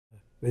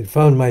They'd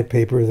found my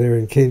paper there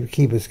in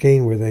Key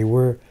Biscayne where they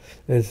were.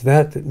 And it's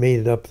that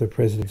made up the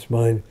president's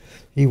mind.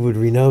 He would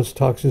renounce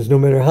toxins no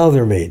matter how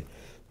they're made,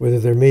 whether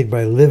they're made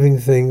by living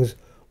things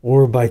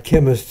or by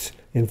chemists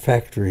in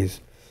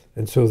factories.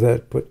 And so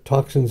that put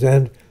toxins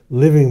and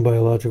living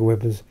biological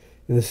weapons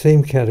in the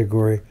same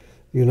category.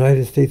 The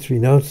United States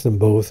renounced them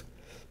both.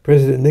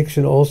 President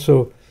Nixon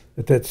also,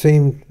 at that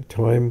same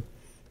time,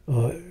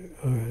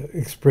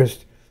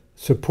 expressed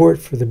support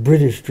for the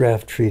British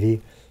draft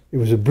treaty. It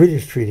was a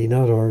British treaty,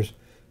 not ours,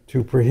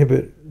 to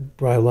prohibit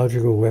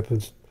biological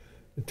weapons,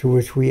 to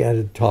which we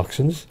added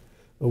toxins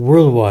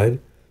worldwide.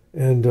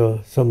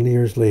 And some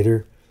years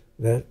later,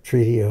 that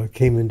treaty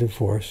came into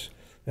force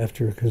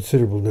after a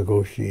considerable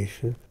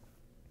negotiation.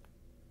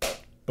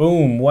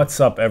 Boom! What's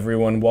up,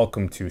 everyone?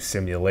 Welcome to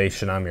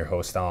Simulation. I'm your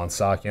host, Alan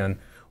Sakyan.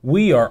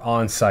 We are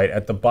on site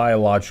at the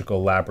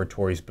Biological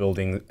Laboratories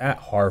building at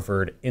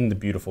Harvard in the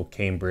beautiful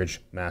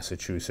Cambridge,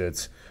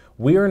 Massachusetts.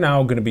 We are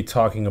now going to be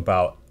talking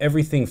about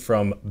everything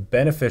from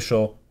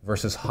beneficial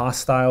versus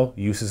hostile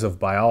uses of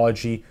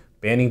biology,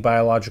 banning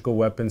biological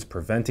weapons,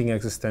 preventing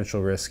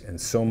existential risk,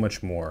 and so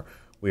much more.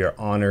 We are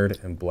honored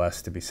and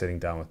blessed to be sitting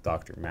down with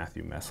Dr.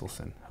 Matthew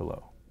Meselson.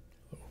 Hello.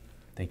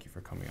 Thank you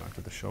for coming on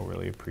to the show.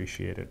 Really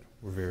appreciate it.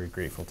 We're very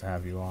grateful to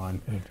have you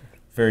on.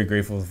 Very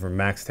grateful for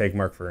Max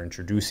Tegmark for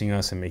introducing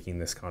us and making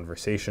this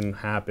conversation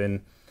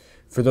happen.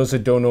 For those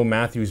that don't know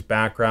Matthew's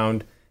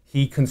background,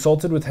 he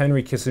consulted with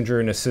Henry Kissinger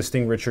in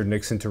assisting Richard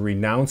Nixon to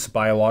renounce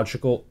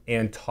biological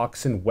and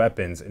toxin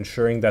weapons,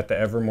 ensuring that the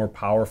ever more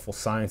powerful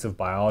science of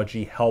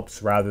biology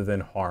helps rather than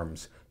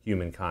harms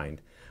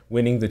humankind,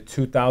 winning the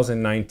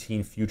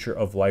 2019 Future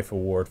of Life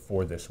Award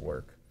for this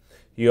work.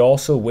 He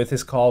also, with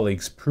his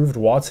colleagues, proved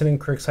Watson and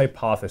Crick's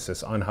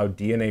hypothesis on how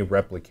DNA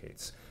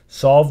replicates,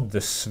 solved the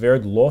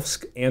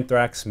Sverdlovsk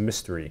Anthrax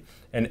Mystery,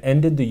 and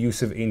ended the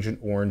use of Agent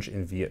Orange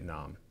in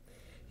Vietnam.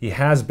 He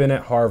has been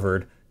at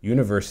Harvard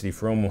University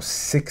for almost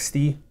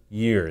 60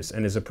 years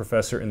and is a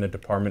professor in the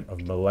Department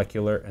of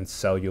Molecular and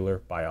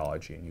Cellular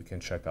Biology. And you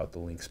can check out the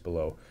links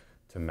below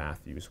to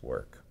Matthew's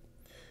work.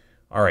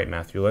 All right,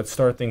 Matthew, let's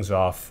start things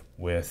off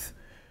with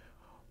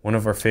one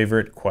of our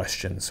favorite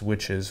questions,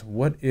 which is,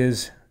 what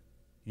is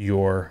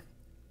your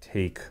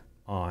take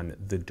on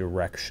the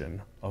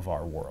direction of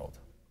our world?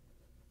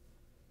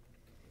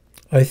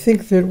 I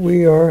think that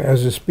we are,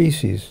 as a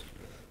species,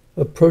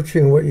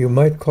 approaching what you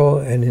might call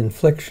an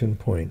inflection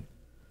point.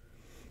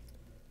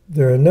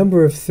 There are a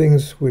number of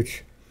things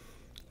which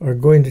are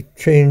going to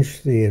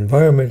change the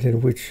environment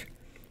in which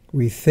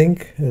we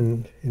think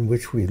and in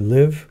which we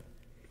live.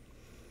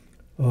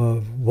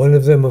 One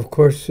of them, of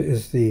course,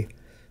 is the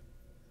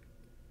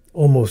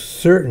almost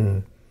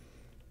certain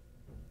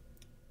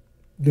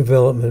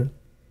development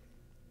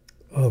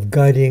of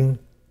guiding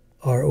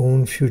our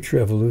own future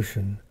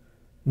evolution.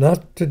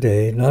 Not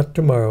today, not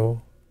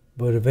tomorrow,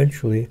 but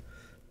eventually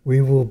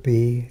we will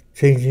be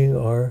changing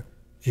our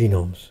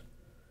genomes.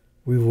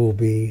 We will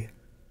be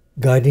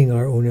guiding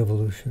our own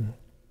evolution.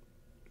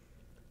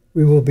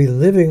 We will be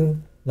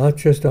living not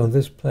just on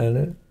this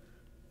planet.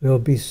 There will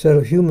be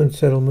human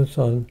settlements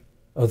on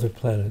other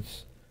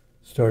planets,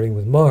 starting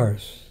with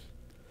Mars.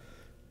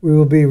 We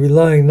will be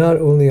relying not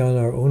only on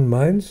our own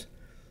minds,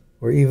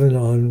 or even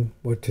on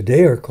what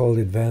today are called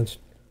advanced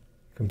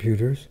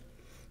computers.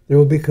 There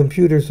will be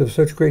computers of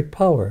such great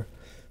power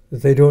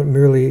that they don't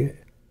merely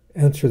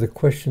answer the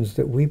questions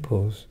that we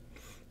pose.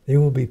 They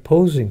will be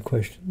posing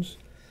questions,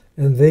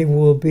 and they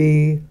will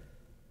be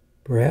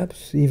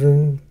perhaps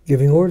even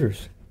giving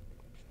orders.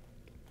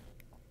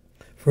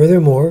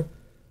 Furthermore,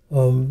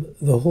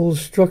 the whole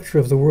structure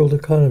of the world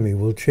economy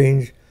will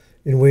change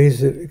in ways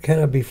that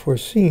cannot be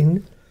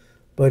foreseen,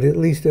 but at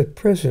least at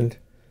present,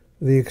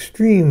 the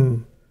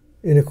extreme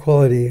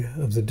inequality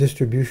of the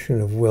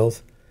distribution of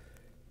wealth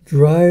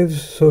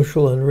drives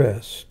social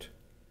unrest.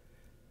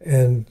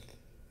 And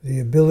the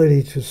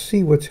ability to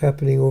see what's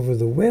happening over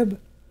the web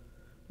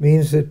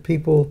means that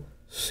people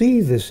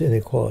see this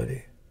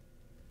inequality.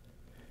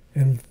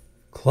 And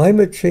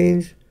climate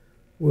change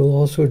will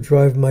also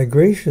drive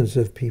migrations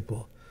of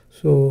people.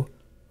 So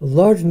a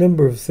large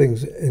number of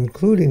things,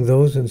 including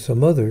those and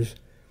some others,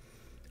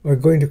 are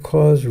going to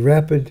cause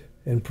rapid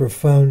and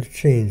profound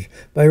change.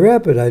 By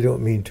rapid, I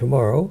don't mean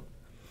tomorrow,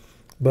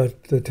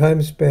 but the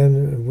time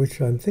span of which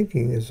I'm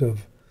thinking is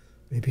of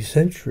maybe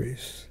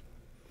centuries.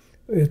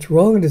 It's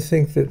wrong to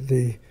think that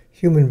the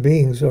human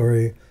beings are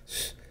a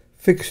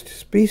fixed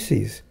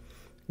species.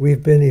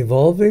 We've been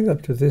evolving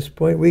up to this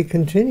point. We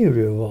continue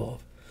to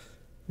evolve.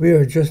 We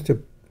are just a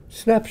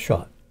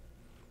snapshot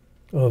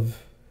of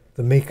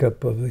the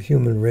makeup of the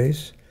human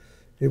race.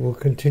 It will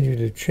continue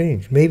to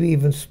change, maybe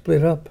even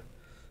split up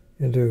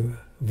into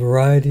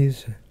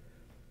varieties,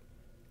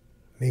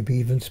 maybe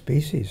even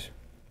species.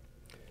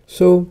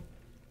 So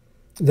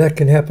that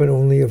can happen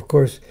only, of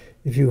course,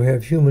 if you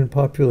have human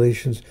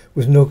populations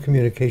with no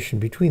communication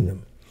between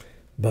them.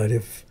 But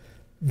if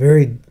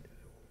very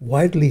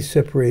widely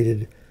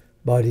separated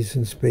bodies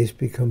in space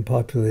become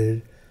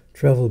populated,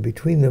 travel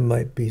between them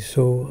might be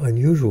so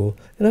unusual.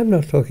 And I'm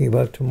not talking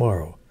about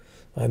tomorrow.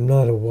 I'm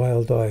not a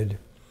wild-eyed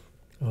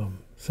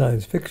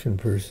science fiction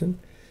person,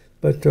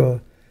 but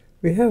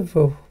we have,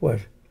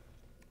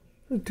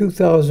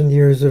 2,000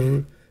 years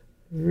of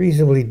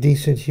reasonably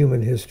decent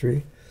human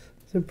history.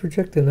 To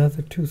project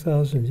another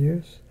 2,000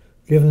 years,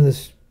 given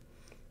this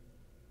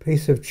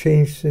pace of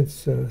change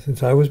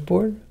since I was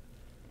born?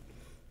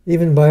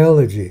 Even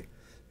biology.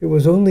 It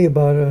was only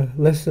about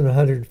less than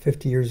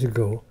 150 years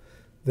ago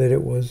that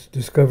it was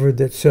discovered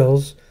that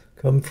cells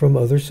come from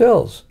other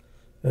cells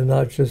and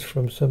not just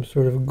from some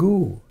sort of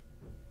goo.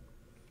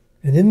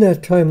 And in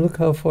that time, look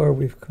how far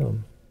we've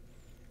come.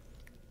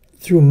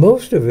 Through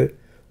most of it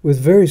with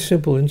very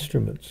simple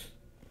instruments.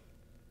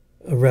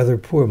 A rather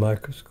poor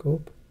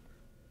microscope,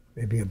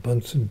 maybe a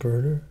Bunsen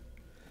burner,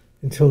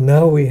 until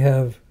now we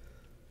have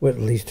what,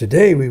 at least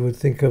today, we would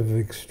think of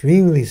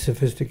extremely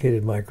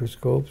sophisticated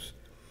microscopes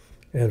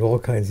and all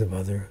kinds of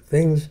other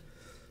things.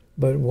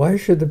 But why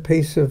should the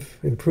pace of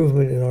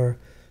improvement in our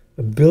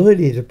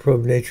ability to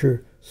probe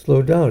nature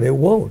slow down? It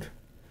won't.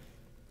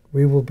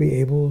 We will be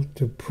able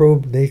to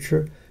probe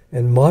nature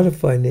and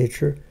modify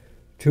nature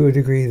to a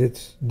degree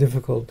that's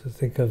difficult to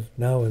think of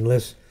now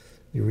unless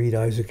you read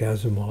Isaac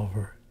Asimov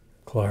or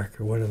Clarke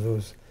or one of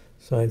those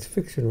science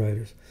fiction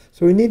writers.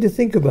 So we need to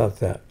think about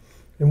that.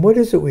 And what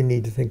is it we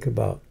need to think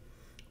about?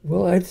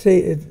 Well, I'd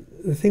say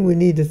the thing we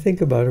need to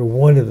think about, or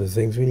one of the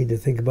things we need to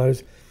think about,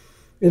 is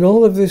in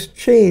all of this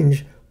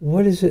change,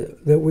 what is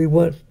it that we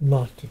want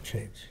not to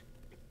change?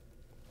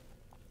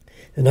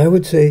 And I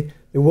would say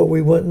that what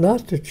we want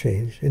not to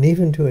change, and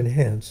even to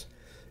enhance,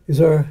 is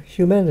our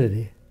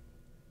humanity.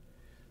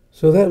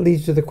 So that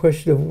leads to the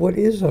question of what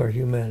is our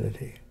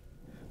humanity?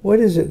 What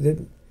is it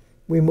that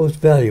we most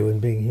value in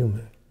being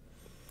human?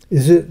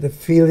 Is it the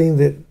feeling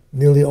that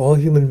nearly all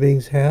human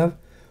beings have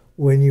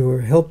when you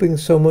are helping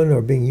someone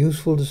or being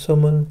useful to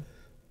someone,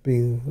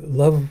 being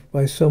loved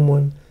by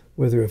someone,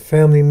 whether a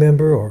family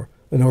member or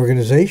an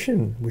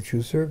organization which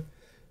you serve?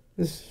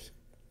 This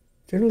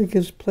generally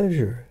gives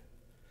pleasure.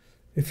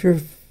 If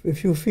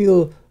you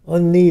feel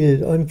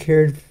unneeded,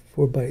 uncared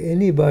for by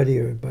anybody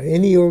or by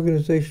any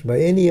organization, by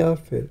any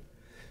outfit,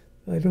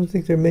 I don't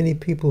think there are many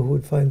people who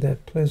would find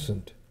that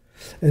pleasant.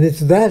 And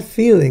it's that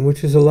feeling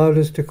which has allowed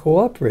us to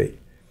cooperate.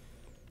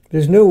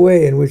 There's no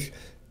way in which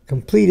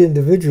complete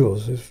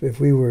individuals, if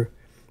we were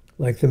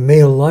like the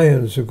male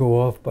lions who go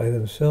off by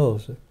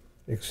themselves,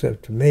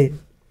 except to mate,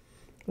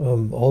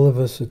 all of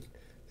us, an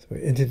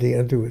entity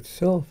unto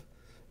itself,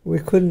 we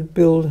couldn't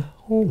build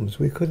homes.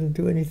 We couldn't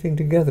do anything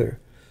together.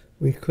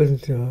 We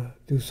couldn't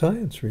do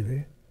science,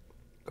 really,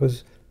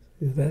 because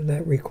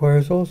that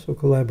requires also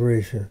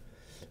collaboration.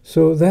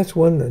 So that's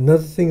one.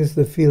 Another thing is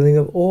the feeling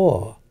of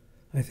awe.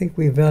 I think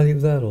we value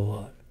that a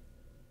lot.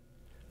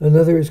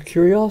 Another is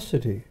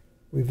curiosity.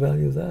 We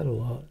value that a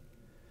lot.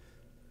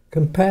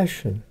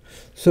 Compassion.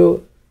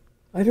 So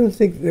I don't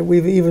think that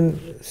we've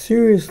even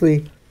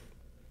seriously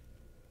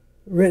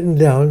written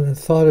down and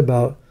thought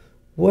about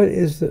what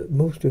is the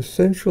most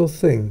essential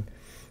thing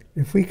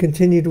if we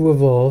continue to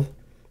evolve,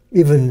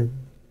 even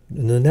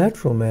in a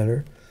natural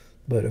manner,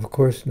 but of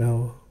course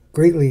now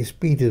greatly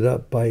speeded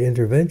up by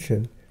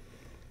intervention.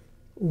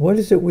 What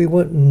is it we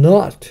want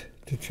not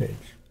to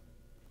change?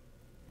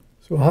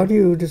 So how do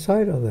you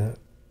decide on that?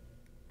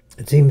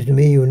 It seems to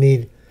me you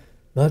need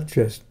not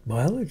just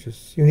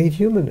biologists, you need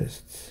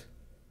humanists.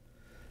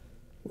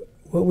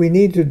 What we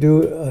need to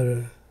do at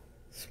a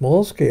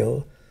small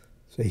scale,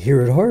 say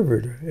here at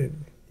Harvard, at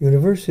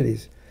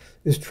universities,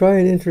 is try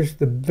and interest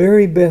the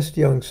very best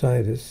young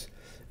scientists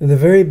and the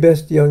very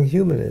best young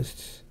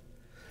humanists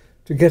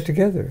to get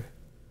together,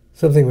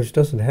 something which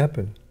doesn't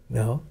happen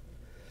now,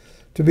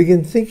 to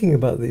begin thinking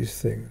about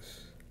these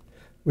things.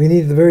 We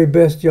need the very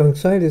best young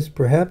scientists,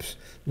 perhaps.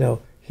 Now,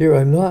 here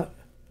I'm not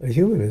a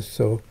humanist,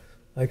 so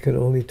I can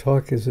only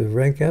talk as a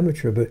rank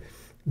amateur, but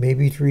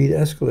maybe to read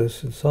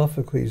Aeschylus and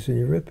Sophocles and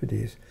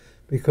Euripides,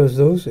 because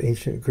those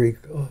ancient Greek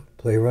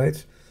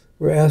playwrights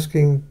were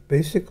asking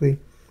basically,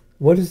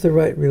 what is the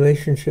right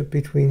relationship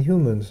between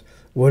humans?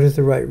 What is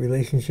the right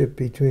relationship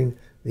between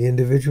the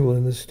individual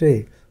and the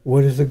state?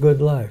 What is the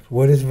good life?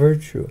 What is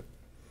virtue?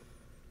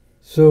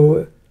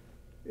 So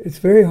it's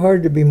very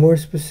hard to be more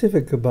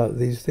specific about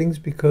these things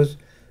because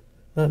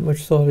not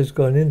much thought has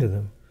gone into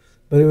them.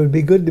 But it would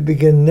be good to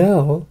begin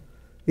now,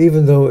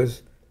 even though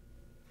it's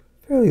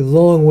a fairly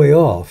long way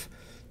off,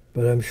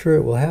 but I'm sure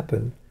it will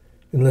happen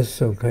unless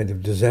some kind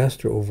of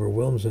disaster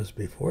overwhelms us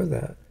before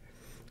that.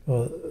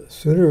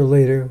 Sooner or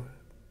later,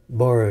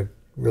 bar a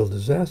real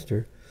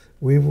disaster,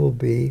 we will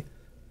be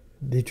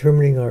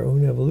determining our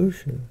own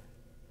evolution.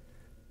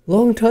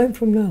 Long time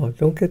from now.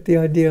 Don't get the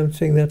idea I'm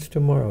saying that's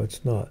tomorrow.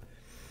 It's not.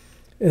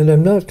 And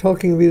I'm not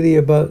talking really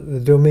about the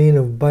domain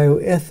of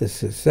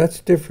bioethicists. That's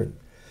different.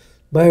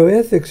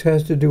 Bioethics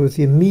has to do with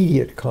the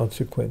immediate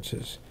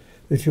consequences,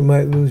 that you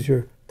might lose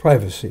your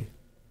privacy,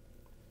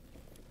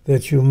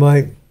 that you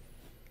might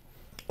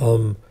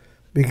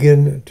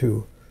begin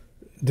to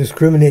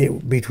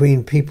discriminate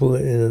between people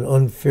in an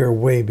unfair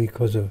way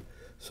because of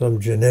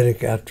some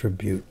genetic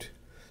attribute.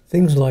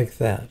 Things like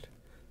that.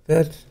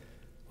 That's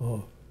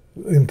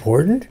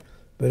important,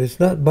 But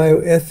it's not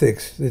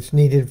bioethics that's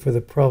needed for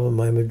the problem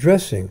I'm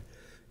addressing.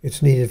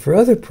 It's needed for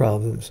other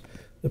problems.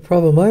 The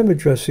problem I'm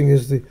addressing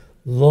is the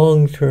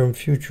long-term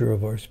future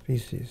of our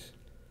species.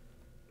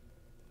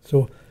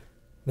 So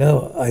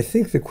now I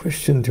think the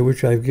question to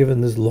which I've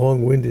given this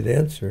long-winded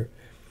answer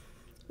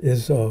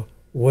is,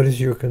 what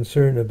is your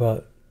concern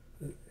about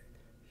the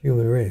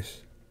human race?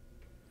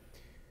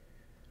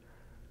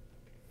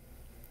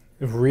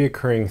 A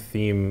reoccurring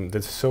theme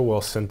that's so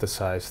well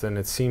synthesized, then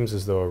it seems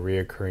as though a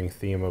reoccurring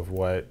theme of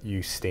what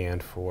you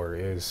stand for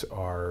is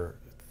our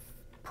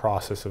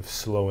process of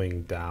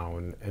slowing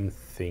down and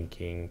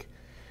thinking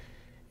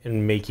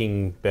and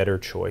making better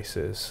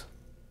choices.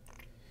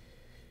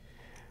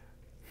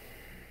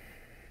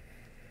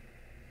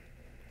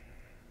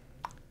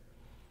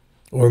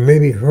 Or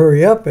maybe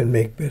hurry up and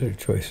make better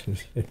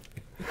choices.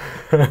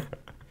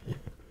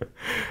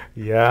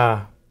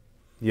 Yeah,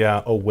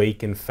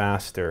 awaken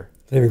faster.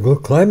 There we go.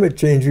 Climate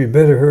change, we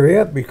better hurry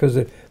up because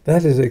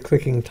that is a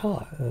clicking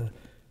clock.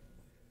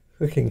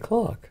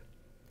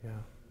 Yeah.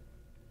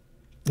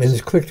 And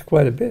it's clicked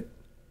quite a bit.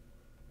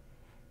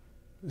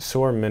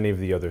 So are many of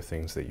the other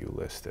things that you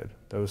listed.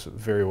 That was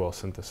very well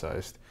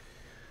synthesized.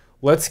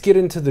 Let's get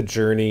into the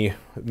journey,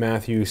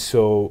 Matthew.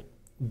 So,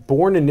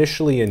 born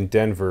initially in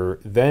Denver,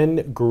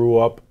 then grew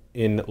up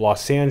in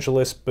Los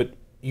Angeles, but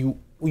you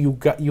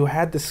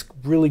had this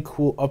really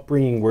cool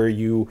upbringing where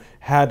you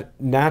had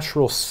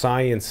natural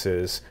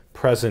sciences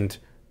present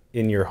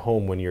in your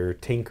home when you're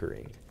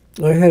tinkering.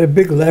 I had a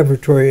big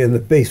laboratory in the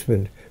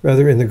basement,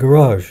 rather in the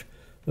garage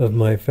of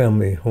my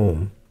family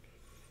home.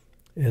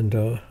 And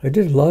I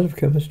did a lot of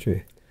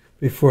chemistry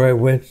before I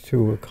went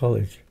to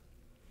college.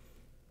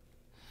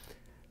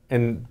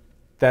 And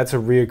that's a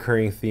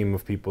reoccurring theme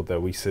of people that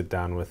we sit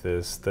down with,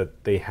 is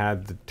that they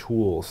had the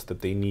tools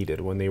that they needed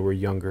when they were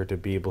younger to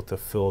be able to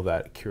fill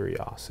that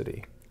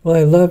curiosity. Well,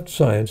 I loved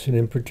science, and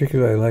in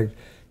particular I liked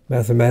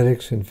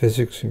mathematics and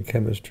physics and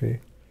chemistry.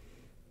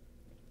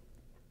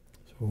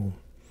 So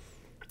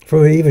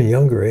from an even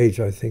younger age,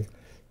 I think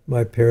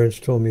my parents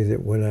told me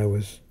that when I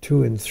was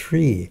 2 and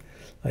 3,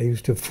 I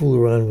used to fool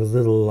around with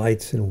little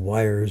lights and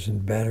wires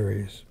and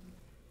batteries.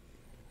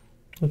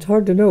 It's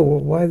hard to know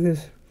why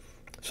this.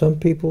 Some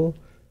people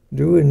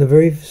do in the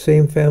very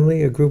same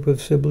family, a group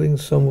of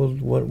siblings, some will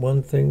want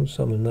one thing,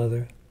 some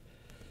another.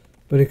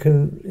 But you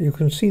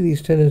can see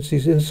these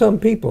tendencies in some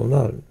people,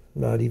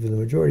 not even the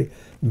majority,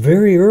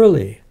 very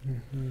early.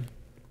 Mm-hmm.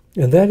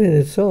 And that in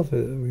itself,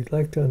 we'd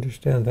like to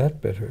understand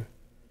that better.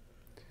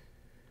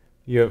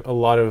 A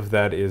lot of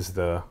that is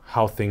the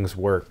how things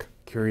work,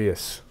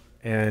 curious.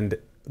 And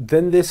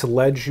then this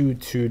led you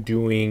to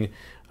doing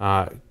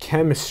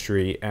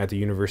chemistry at the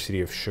University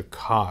of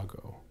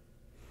Chicago.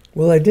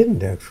 Well, I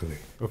didn't actually.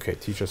 Okay,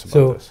 teach us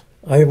about this.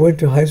 I went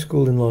to high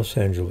school in Los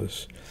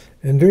Angeles,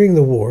 and during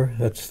the war,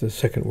 that's the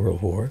Second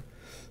World War,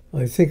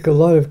 I think a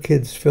lot of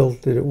kids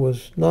felt that it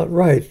was not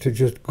right to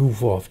just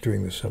goof off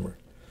during the summer.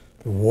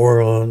 The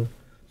war on,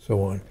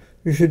 so on.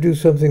 You should do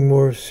something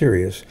more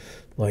serious,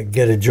 like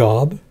get a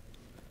job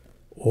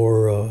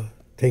or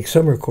take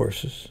summer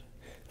courses.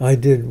 I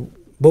did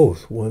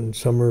both. One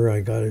summer I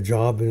got a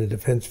job in a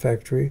defense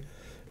factory,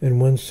 and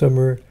one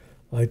summer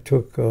I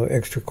took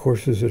extra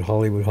courses at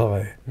Hollywood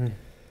High. Mm.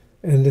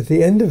 And at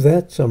the end of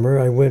that summer,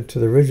 I went to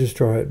the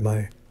registrar at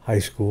my high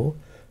school,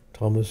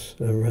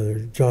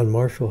 John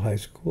Marshall High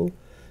School,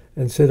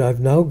 and said, I've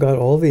now got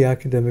all the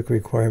academic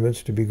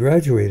requirements to be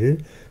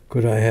graduated.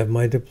 Could I have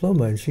my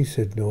diploma? And she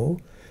said, no.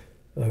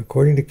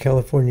 According to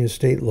California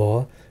state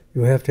law,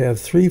 you have to have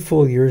 3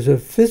 full years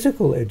of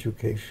physical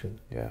education.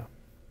 Yeah.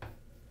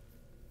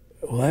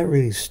 Well, that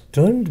really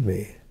stunned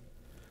me,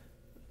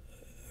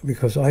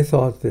 because I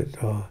thought that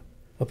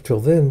up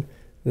till then,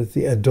 that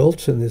the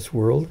adults in this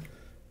world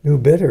knew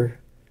better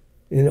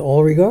in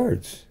all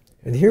regards.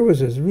 And here was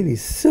this really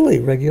silly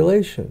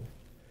regulation.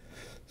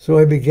 So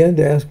I began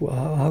to ask,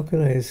 well, how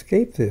can I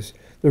escape this?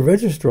 The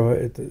registrar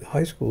at the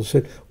high school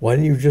said, why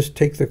don't you just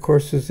take the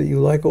courses that you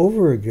like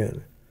over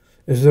again?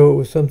 As though it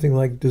was something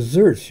like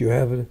desserts. You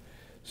have a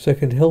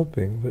second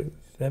helping, but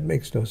that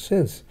makes no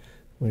sense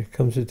when it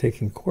comes to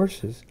taking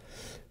courses.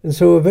 And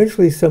so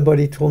eventually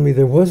somebody told me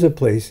there was a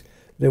place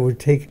that would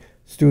take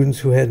students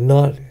who had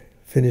not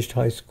finished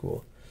high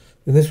school.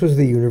 And this was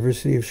the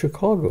University of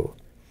Chicago.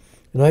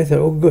 And I thought,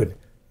 oh, good.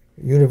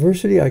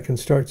 University, I can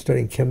start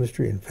studying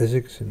chemistry and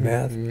physics and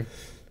math. Mm-hmm.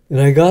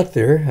 And I got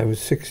there, I was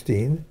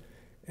 16,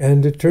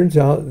 and it turns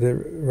out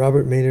that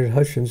Robert Maynard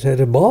Hutchins had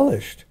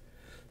abolished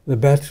the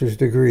bachelor's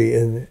degree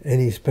in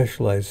any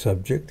specialized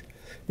subject.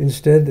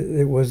 Instead,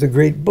 it was the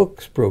Great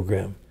Books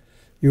program.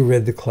 You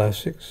read the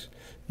classics,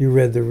 you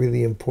read the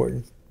really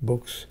important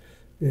books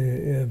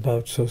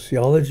about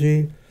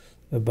sociology,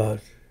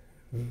 about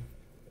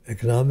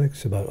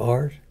economics, about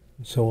art,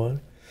 and so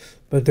on.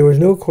 But there was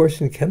no course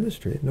in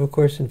chemistry, no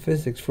course in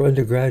physics for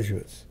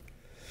undergraduates.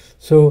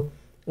 So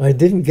I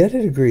didn't get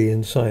a degree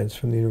in science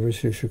from the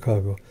University of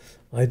Chicago.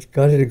 I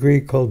got a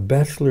degree called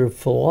Bachelor of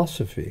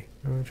Philosophy.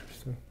 Oh,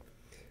 interesting.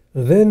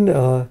 Then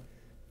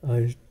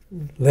I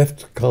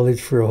left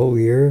college for a whole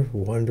year,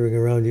 wandering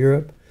around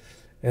Europe,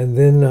 And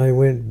then I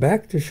went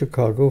back to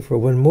Chicago for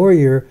one more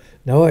year.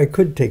 Now I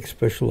could take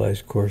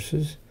specialized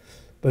courses,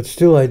 but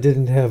still I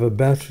didn't have a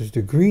bachelor's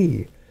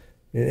degree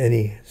in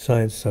any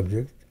science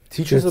subject.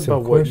 Teach us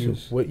about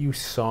what you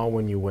saw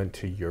when you went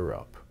to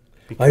Europe.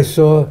 I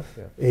saw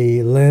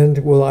a land,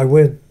 well, I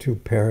went to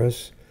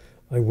Paris,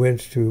 I went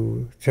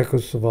to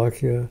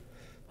Czechoslovakia,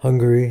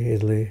 Hungary,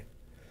 Italy.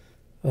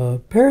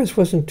 Paris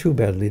wasn't too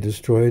badly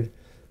destroyed,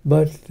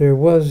 but there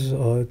was,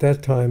 at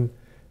that time,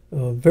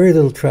 very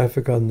little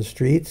traffic on the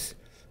streets.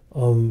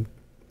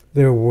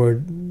 There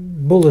were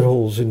bullet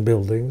holes in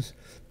buildings.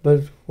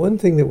 But one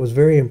thing that was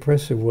very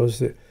impressive was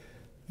that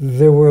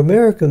there were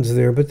Americans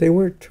there, but they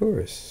weren't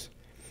tourists.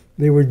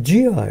 They were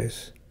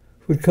GIs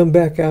who'd come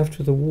back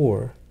after the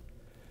war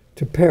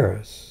to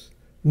Paris.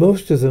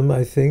 Most of them,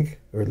 I think,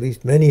 or at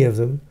least many of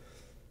them,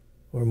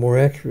 or more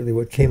accurately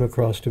what came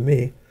across to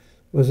me,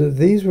 was that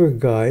these were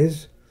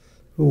guys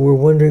who were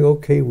wondering,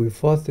 okay, we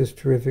fought this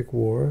terrific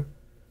war.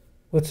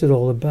 What's it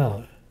all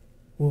about?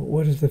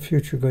 What is the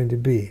future going to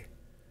be?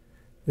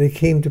 They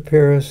came to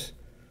Paris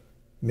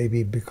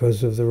maybe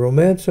because of the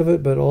romance of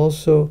it, but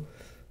also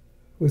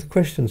with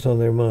questions on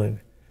their mind.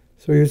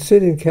 So you'd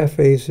sit in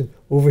cafes and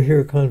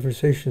overhear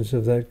conversations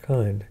of that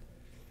kind.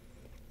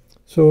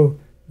 So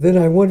then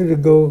I wanted to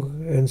go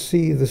and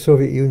see the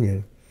Soviet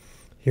Union.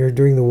 Here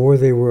during the war,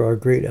 they were our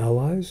great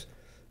allies.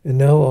 And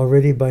now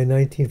already by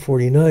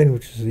 1949,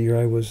 which is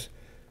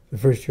the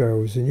first year I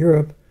was in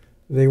Europe,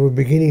 they were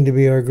beginning to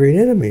be our great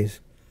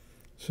enemies.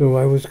 So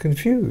I was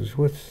confused.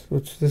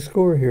 What's the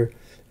score here?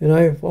 And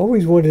I've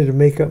always wanted to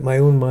make up my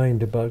own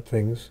mind about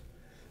things,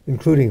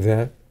 including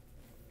that.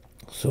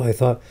 So I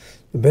thought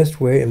the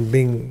best way, and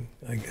being,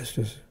 I guess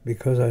just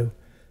because I'm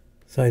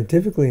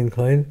scientifically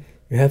inclined,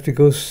 you have to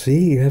go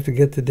see, you have to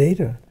get the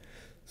data.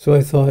 So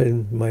I thought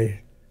in my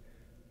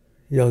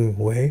young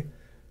way,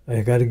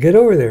 I got to get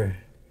over there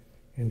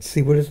and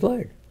see what it's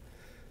like.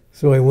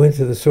 So I went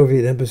to the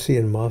Soviet embassy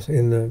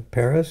in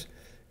Paris,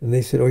 and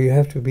they said, oh, you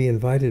have to be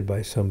invited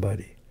by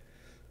somebody.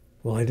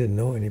 Well, I didn't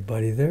know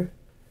anybody there.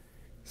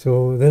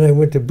 So then I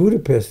went to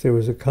Budapest. There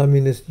was a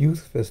communist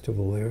youth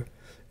festival there,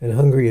 and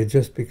Hungary had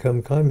just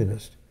become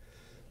communist.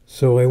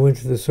 So I went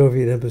to the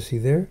Soviet embassy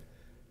there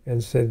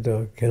and said,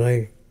 can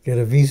I get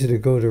a visa to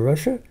go to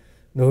Russia?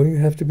 No, you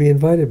have to be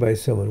invited by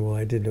someone. Well,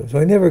 I didn't know. So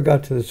I never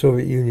got to the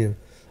Soviet Union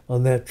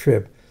on that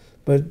trip.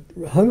 But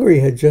Hungary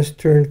had just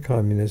turned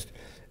communist,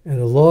 and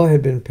a law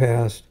had been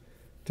passed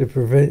to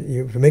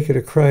make it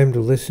a crime to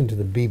listen to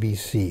the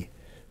BBC,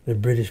 the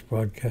British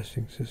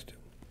Broadcasting System.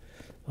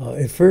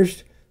 At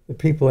first, the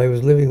people I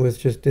was living with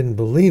just didn't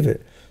believe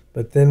it,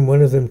 but then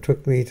one of them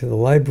took me to the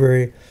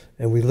library,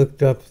 and we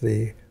looked up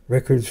the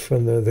records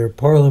from their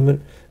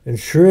parliament, and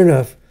sure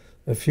enough,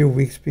 a few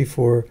weeks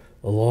before,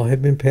 a law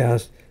had been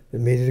passed that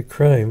made it a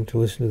crime to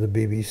listen to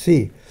the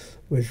BBC,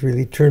 which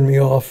really turned me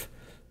off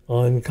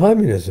on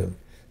communism,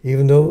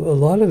 even though a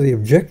lot of the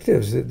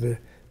objectives that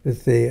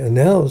they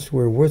announced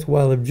were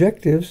worthwhile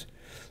objectives,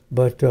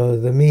 but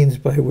the means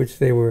by which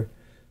they were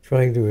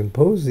trying to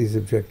impose these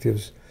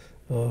objectives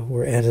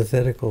were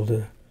antithetical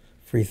to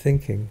free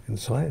thinking and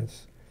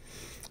science.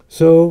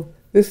 So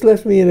this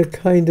left me in a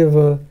kind of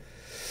a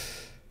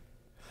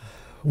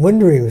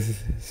wondering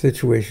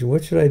situation.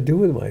 What should I do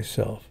with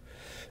myself?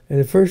 And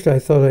at first I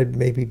thought I'd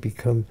maybe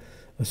become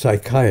a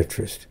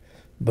psychiatrist,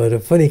 but a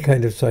funny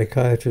kind of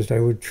psychiatrist. I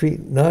would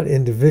treat not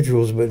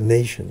individuals but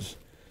nations.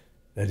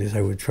 That is,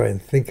 I would try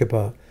and think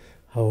about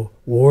how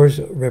wars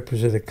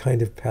represent a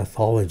kind of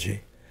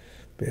pathology.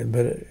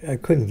 But I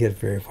couldn't get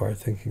very far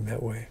thinking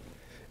that way.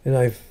 And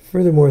I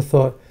furthermore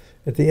thought,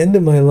 at the end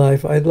of my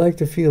life, I'd like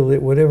to feel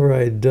that whatever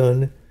I had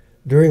done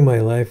during my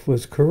life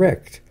was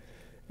correct.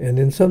 And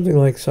in something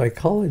like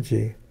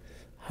psychology,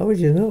 how would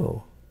you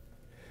know?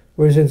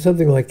 Whereas in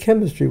something like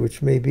chemistry,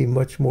 which may be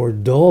much more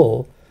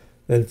dull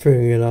than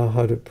figuring out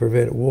how to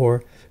prevent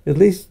war, at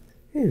least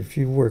if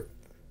you work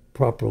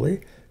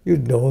properly,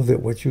 you'd know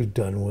that what you'd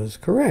done was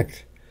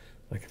correct.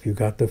 Like if you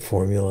got the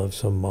formula of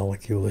some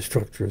molecule, the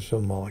structure of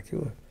some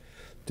molecule,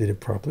 did it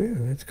properly,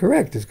 it's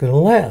correct, it's going to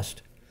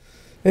last.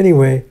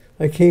 Anyway,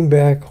 I came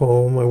back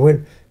home. I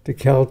went to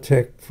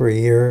Caltech for a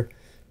year,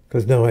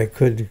 because now I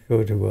could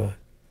go to a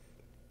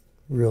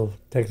real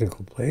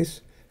technical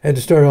place. I had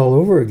to start all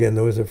over again,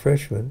 though, as a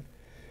freshman.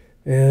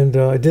 And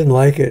I didn't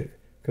like it,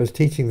 because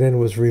teaching then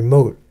was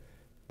remote.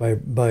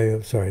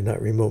 Sorry,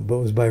 not remote, but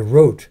it was by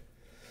rote.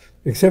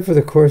 Except for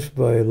the course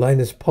by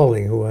Linus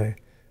Pauling, who I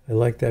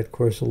liked that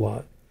course a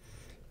lot.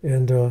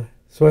 And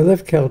so I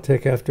left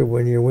Caltech after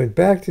 1 year, went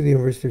back to the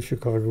University of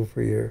Chicago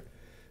for a year.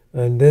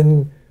 And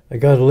then I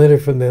got a letter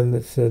from them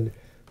that said,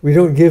 we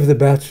don't give the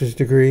bachelor's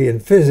degree in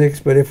physics,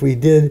 but if we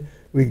did,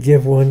 we'd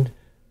give one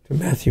to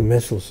Matthew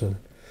Meselson.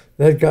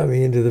 That got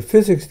me into the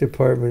physics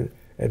department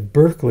at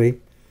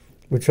Berkeley,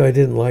 which I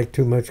didn't like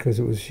too much because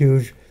it was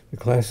huge. The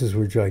classes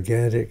were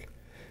gigantic.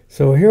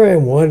 So here I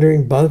am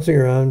wandering, bouncing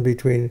around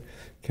between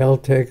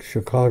Caltech,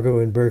 Chicago,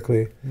 and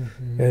Berkeley.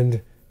 Mm-hmm.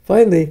 And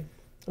finally,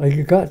 I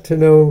got to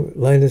know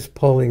Linus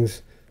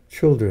Pauling's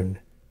children,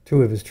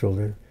 two of his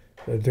children,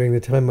 during the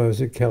time I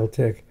was at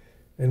Caltech.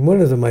 And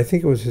one of them, I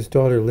think it was his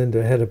daughter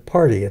Linda, had a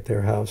party at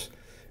their house,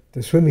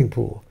 the swimming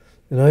pool.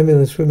 And I'm in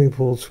the swimming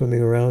pool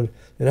swimming around,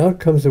 and out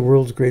comes the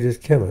world's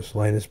greatest chemist,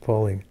 Linus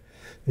Pauling.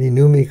 And he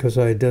knew me because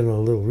I had done a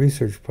little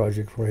research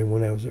project for him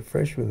when I was a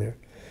freshman there.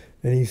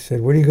 And he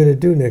said, "What are you going to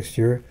do next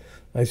year?"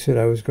 I said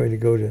I was going to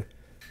go to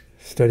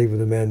study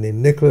with a man named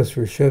Nicholas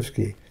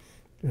Reshevsky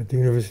at the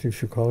University of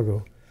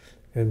Chicago.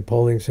 And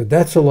Pauling said,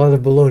 "That's a lot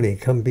of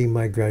baloney. Come be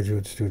my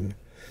graduate student."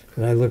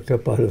 And I looked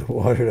up out of the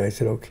water and I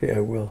said, "Okay, I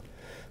will."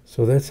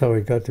 So that's how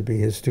I got to be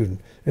his student.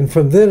 And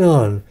from then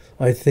on,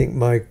 I think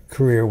my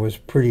career was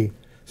pretty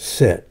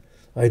set.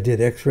 I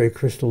did X-ray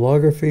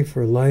crystallography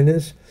for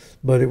Linus,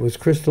 but it was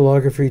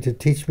crystallography to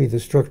teach me the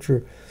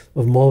structure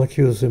of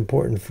molecules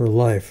important for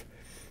life.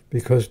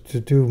 Because to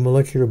do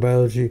molecular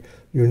biology,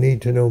 you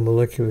need to know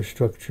molecular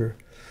structure.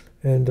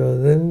 And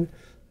then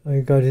I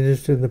got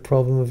interested in the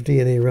problem of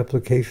DNA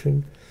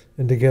replication,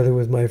 and together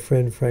with my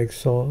friend Frank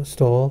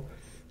Stahl,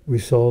 we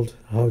solved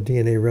how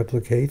DNA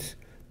replicates,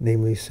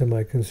 namely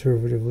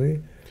semi-conservatively.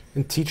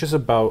 And teach us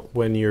about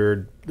when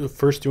you're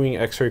first doing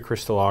X-ray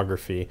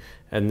crystallography,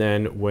 and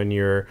then when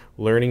you're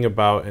learning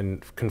about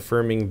and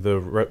confirming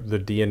the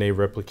DNA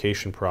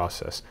replication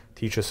process.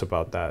 Teach us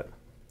about that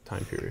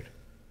time period.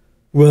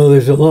 Well,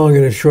 there's a long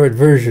and a short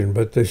version,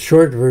 but the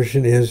short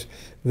version is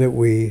that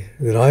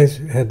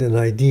I had an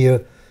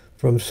idea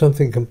from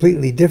something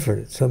completely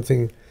different,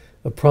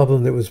 a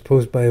problem that was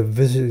posed by a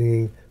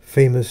visiting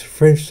famous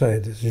French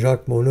scientist,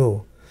 Jacques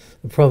Monod,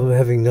 a problem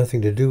having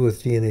nothing to do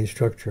with DNA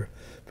structure.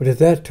 But at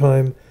that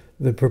time,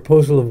 the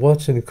proposal of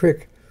Watson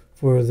Crick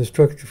for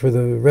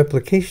the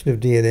replication of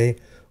DNA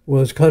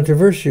was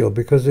controversial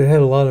because it had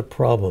a lot of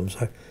problems.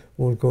 I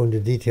won't go into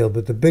detail,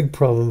 but the big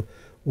problem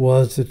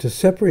was that to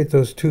separate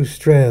those two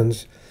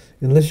strands,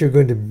 unless you're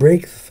going to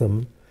break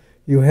them,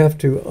 you have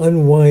to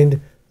unwind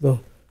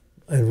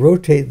and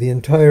rotate the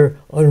entire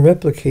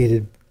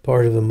unreplicated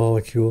part of the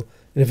molecule.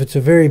 And if it's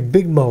a very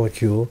big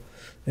molecule,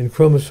 and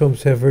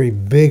chromosomes have very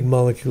big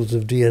molecules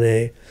of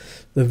DNA,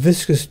 the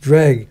viscous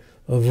drag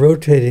of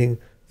rotating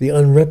the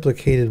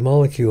unreplicated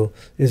molecule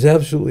is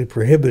absolutely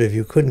prohibitive.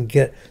 You couldn't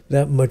get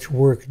that much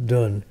work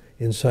done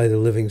inside a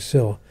living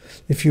cell.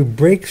 If you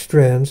break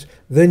strands,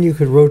 then you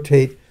could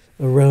rotate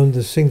around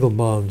the single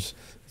bonds.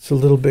 It's a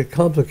little bit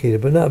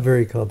complicated, but not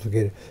very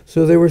complicated.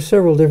 So there were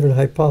several different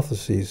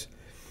hypotheses.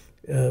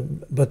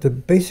 But the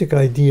basic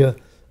idea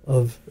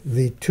of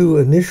the two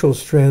initial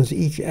strands,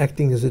 each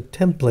acting as a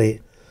template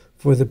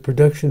for the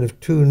production of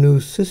two new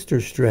sister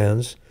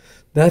strands,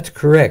 that's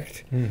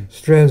correct.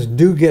 Strands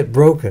do get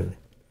broken,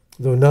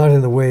 though not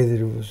in the way that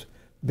it was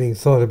being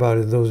thought about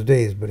in those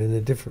days, but in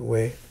a different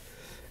way.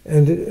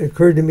 And it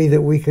occurred to me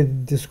that we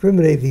could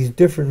discriminate these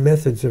different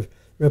methods of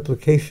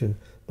replication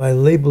by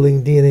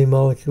labeling DNA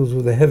molecules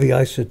with a heavy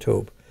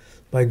isotope,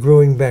 by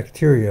growing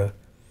bacteria.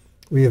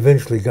 We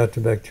eventually got to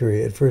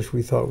bacteria. At first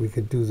we thought we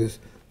could do this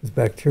with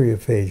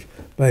bacteriophage.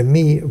 By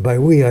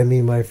we, I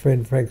mean my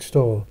friend Frank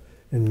Stahl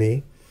and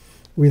me.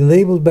 We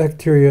labeled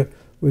bacteria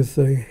with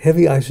a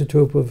heavy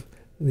isotope of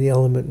the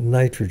element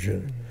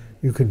nitrogen.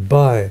 You could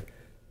buy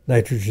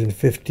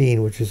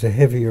nitrogen-15, which is a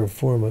heavier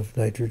form of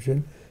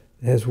nitrogen.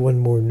 It has one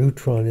more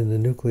neutron in the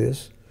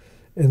nucleus.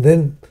 And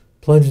then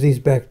plunge these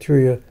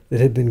bacteria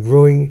that had been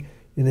growing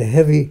in a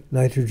heavy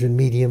nitrogen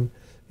medium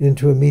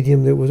into a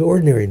medium that was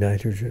ordinary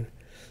nitrogen.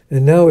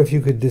 And now if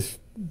you could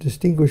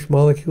distinguish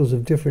molecules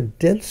of different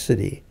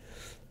density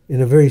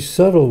in a very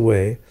subtle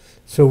way,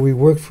 so we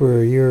worked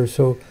for a year or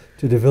so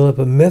to develop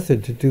a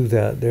method to do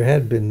that. There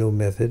had been no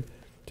method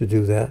to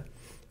do that.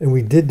 And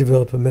we did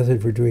develop a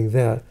method for doing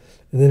that.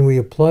 And then we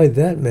applied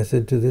that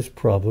method to this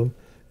problem,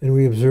 and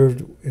we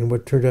observed in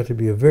what turned out to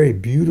be a very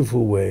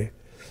beautiful way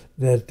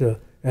that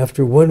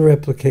after one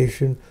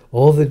replication,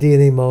 all the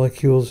DNA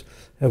molecules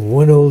have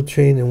one old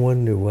chain and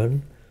one new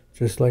one,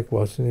 just like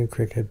Watson and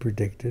Crick had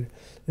predicted.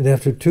 And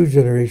after 2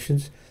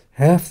 generations,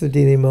 half the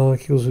DNA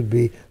molecules would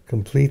be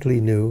completely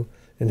new,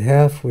 and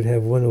half would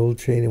have one old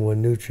chain and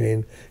one new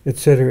chain,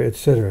 etc.,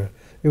 etc.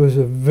 It was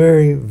a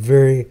very,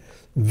 very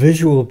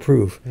visual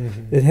proof.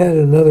 It had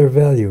another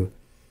value.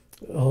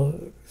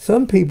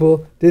 Some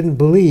people didn't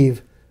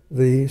believe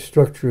the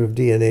structure of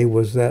DNA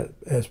was that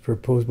as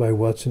proposed by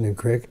Watson and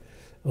Crick.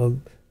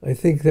 I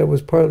think that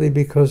was partly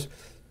because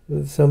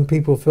some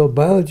people felt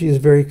biology is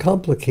very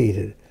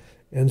complicated,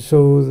 and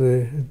so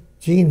the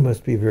gene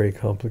must be very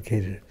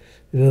complicated.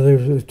 In other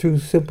words, it was too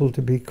simple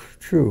to be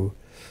true.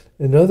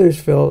 And others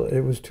felt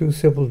it was too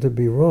simple to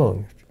be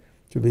wrong,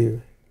 to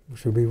be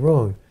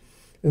wrong.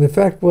 And the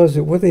fact was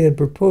that what they had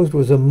proposed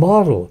was a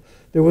model.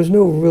 There was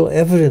no real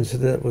evidence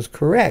that it was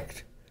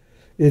correct.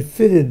 It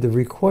fitted the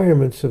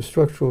requirements of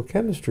structural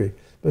chemistry,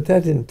 but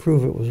that didn't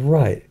prove it was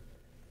right.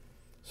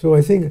 So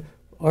I think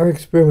our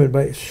experiment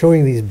by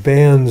showing these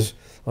bands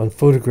on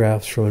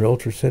photographs from an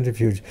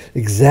ultracentrifuge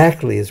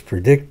exactly as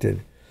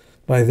predicted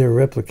by their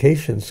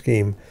replication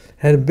scheme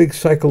had a big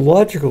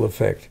psychological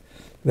effect.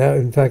 That,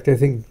 in fact, I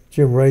think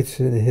Jim writes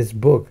in his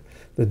book,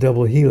 The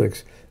Double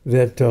Helix,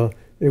 that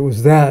it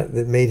was that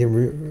made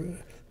him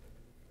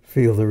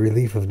feel the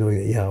relief of knowing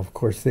that, yeah, of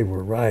course they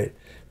were right.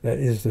 that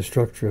is the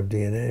structure of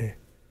DNA.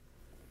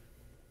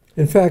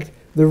 In fact,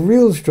 the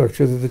real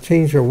structure that the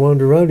chains are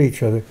wound around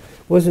each other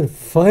wasn't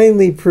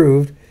finally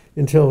proved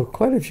until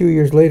quite a few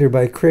years later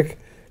by Crick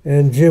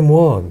and Jim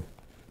Wong,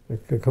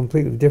 a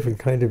completely different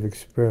kind of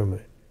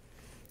experiment.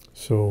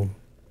 So,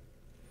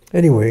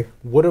 anyway.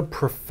 What a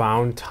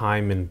profound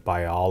time in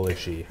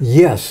biology.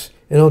 Yes,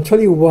 and I'll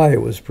tell you why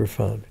it was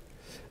profound.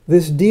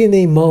 This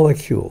DNA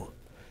molecule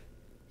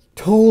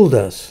told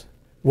us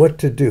what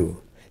to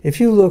do. If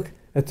you look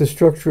at the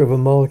structure of a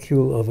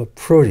molecule of a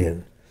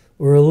protein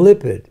or a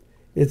lipid,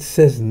 it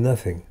says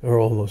nothing, or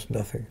almost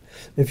nothing.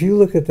 If you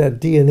look at that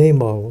DNA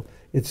model,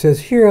 it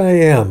says, here I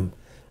am.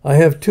 I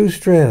have 2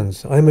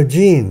 strands. I'm a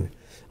gene.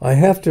 I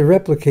have to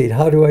replicate.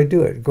 How do I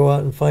do it? Go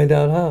out and find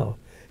out how.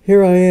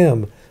 Here I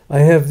am. I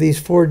have these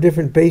 4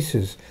 different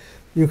bases.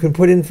 You can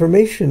put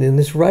information in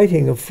this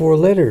writing of 4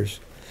 letters.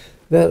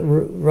 That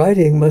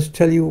writing must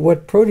tell you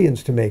what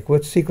proteins to make,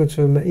 what sequence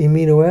of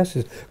amino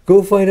acids.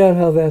 Go find out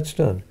how that's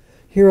done.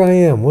 Here I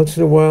am. Once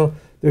in a while,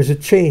 there's a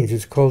change.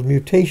 It's called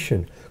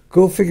mutation.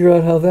 Go figure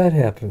out how that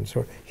happens.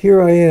 Or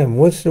here I am.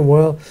 Once in a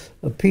while,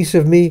 a piece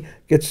of me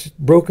gets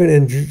broken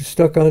and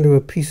stuck onto a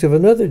piece of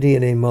another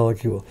DNA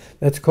molecule.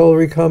 That's called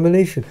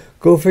recombination.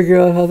 Go figure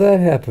out how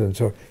that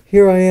happens. Or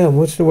here I am.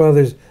 Once in a while,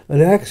 there's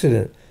an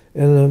accident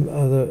and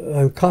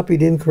I'm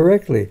copied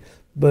incorrectly,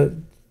 but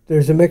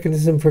there's a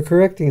mechanism for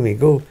correcting me.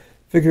 Go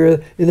figure it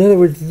out. In other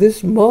words,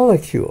 this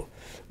molecule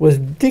was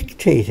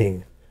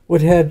dictating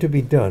what had to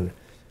be done.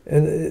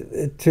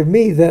 And to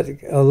me, that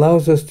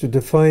allows us to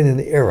define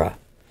an era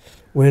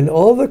when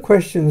all the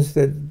questions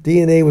that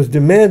DNA was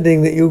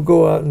demanding that you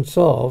go out and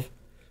solve,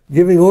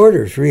 giving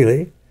orders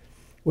really,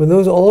 when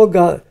those all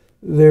got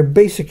their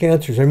basic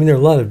answers. I mean, there are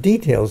a lot of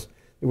details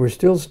that we're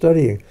still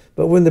studying,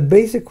 but when the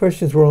basic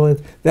questions were all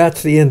in,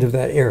 that's the end of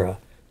that era.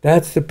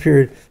 That's the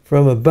period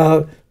from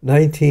about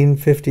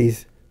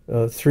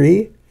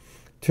 1953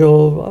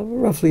 till,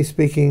 roughly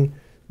speaking,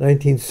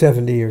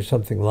 1970 or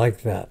something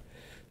like that.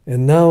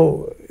 And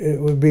now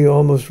it would be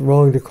almost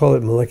wrong to call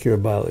it molecular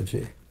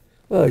biology.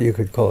 Well, you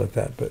could call it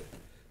that, but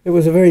it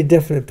was a very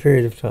definite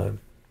period of time.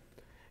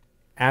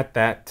 At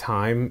that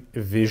time,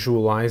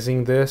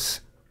 visualizing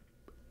this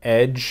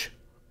edge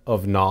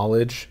of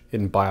knowledge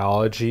in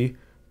biology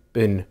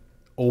been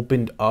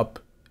opened up,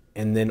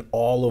 and then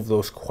all of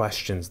those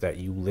questions that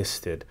you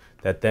listed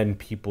that then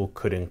people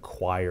could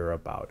inquire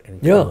about and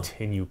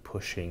continue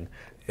pushing.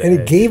 And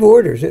it gave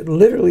orders. It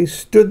literally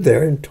stood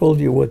there and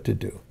told you what to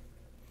do.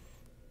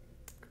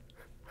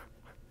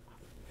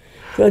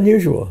 It's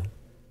unusual.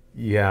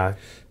 Yeah,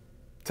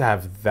 to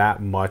have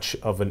that much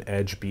of an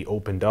edge be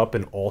opened up,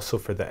 and also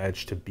for the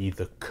edge to be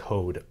the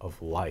code of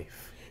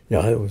life.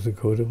 Yeah, it was the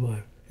code of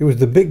life. It was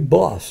the big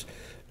boss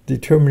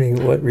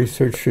determining what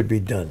research should be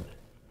done.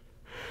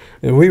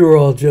 And we were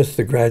all just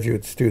the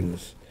graduate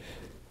students.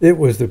 It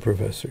was the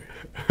professor.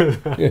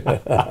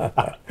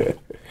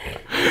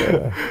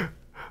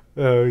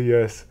 Oh,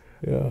 yes.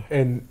 Yeah.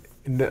 And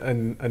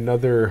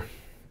another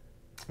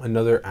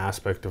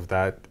aspect of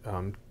that,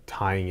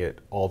 tying it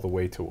all the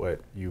way to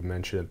what you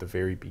mentioned at the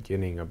very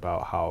beginning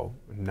about how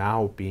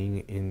now being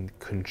in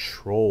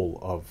control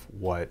of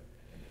what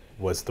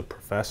was the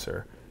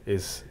professor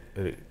is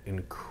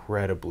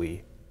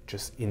incredibly,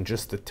 just in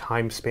just the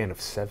time span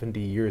of 70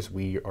 years,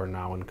 we are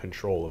now in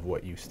control of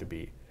what used to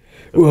be.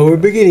 Well, we're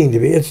beginning to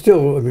be. It's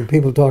still, I mean,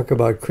 people talk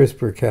about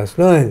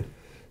CRISPR-Cas9.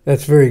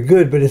 That's very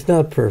good, but it's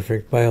not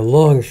perfect by a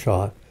long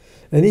shot.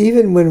 And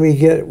even when we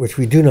get, which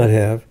we do not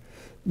have,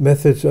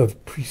 methods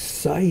of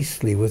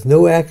precisely, with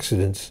no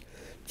accidents,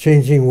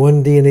 changing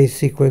one DNA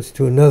sequence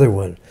to another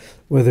one,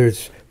 whether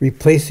it's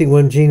replacing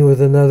one gene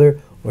with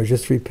another or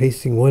just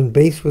replacing one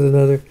base with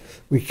another,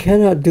 we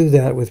cannot do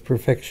that with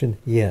perfection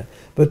yet.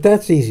 But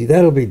that's easy.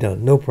 That'll be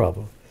done. No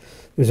problem.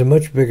 There's a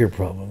much bigger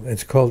problem.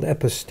 It's called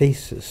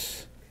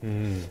epistasis.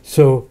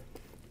 So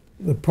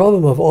the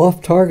problem of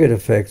off-target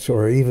effects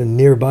or even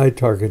nearby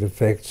target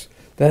effects,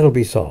 that'll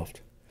be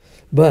solved.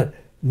 But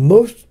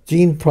most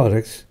gene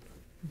products,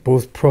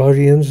 both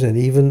proteins and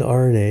even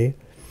RNA,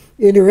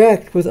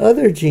 interact with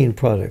other gene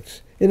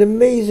products in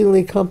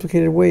amazingly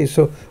complicated ways.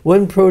 So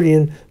one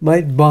protein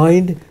might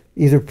bind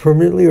either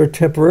permanently or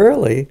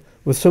temporarily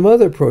with some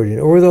other protein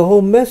or with a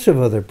whole mess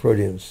of other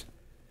proteins.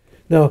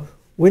 Now,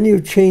 when you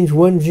change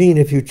one gene,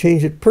 if you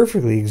change it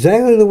perfectly,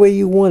 exactly the way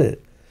you want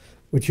it,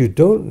 what you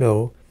don't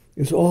know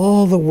is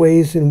all the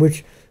ways in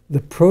which the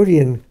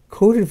protein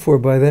coded for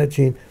by that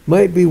gene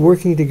might be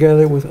working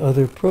together with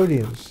other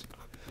proteins.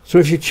 So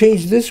if you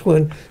change this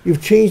one,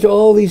 you've changed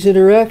all these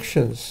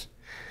interactions.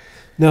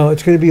 Now,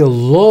 it's going to be a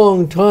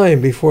long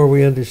time before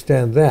we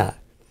understand that.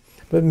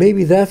 But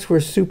maybe that's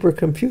where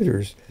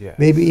supercomputers,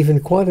 maybe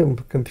even quantum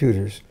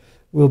computers,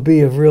 will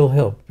be of real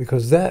help,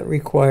 because that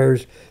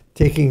requires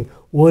taking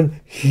one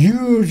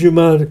huge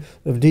amount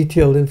of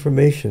detailed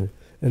information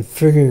and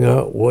figuring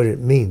out what it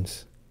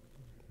means.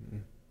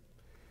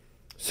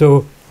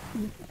 So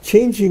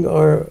changing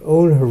our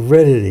own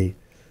heredity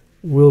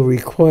will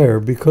require,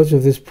 because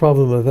of this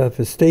problem of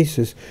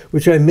epistasis,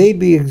 which I may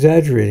be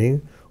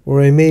exaggerating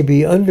or I may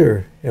be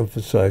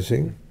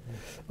underemphasizing,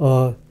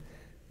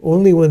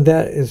 Only when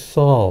that is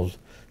solved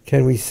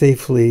can we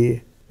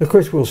safely, of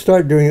course we'll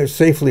start doing it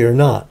safely or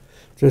not,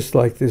 just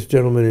like this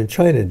gentleman in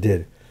China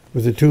did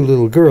with the two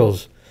little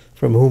girls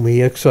from whom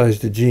he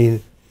excised a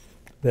gene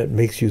that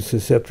makes you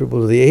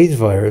susceptible to the AIDS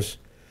virus.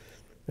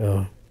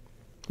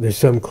 There's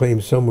some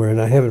claim somewhere,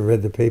 and I haven't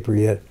read the paper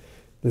yet,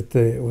 that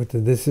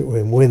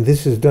when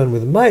this is done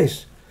with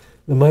mice,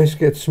 the mice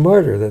get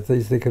smarter, that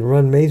they can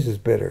run mazes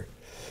better.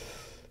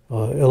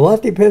 A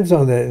lot depends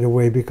on that in a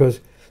way, because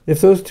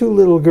if those two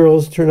little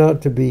girls turn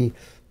out to be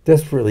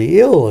desperately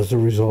ill as a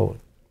result,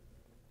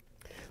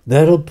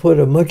 that'll put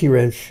a monkey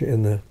wrench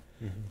in the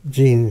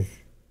gene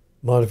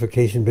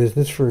modification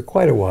business for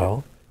quite a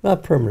while,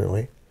 not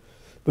permanently.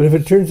 But if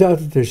it turns out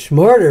that they're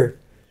smarter,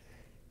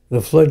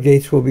 the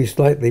floodgates will be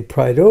slightly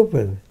pried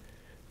open.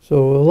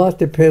 So a lot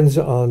depends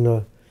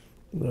on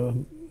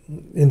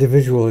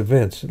individual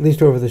events, at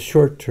least over the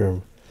short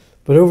term.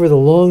 But over the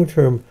long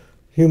term,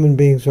 human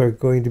beings are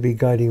going to be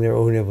guiding their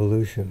own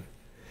evolution.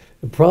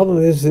 The problem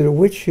is that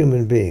which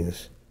human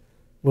beings?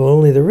 Well,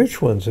 only the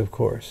rich ones, of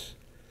course.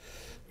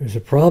 There's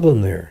a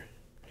problem there.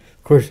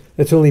 Of course,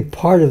 that's only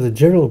part of the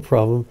general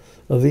problem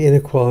of the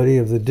inequality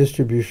of the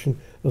distribution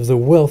of the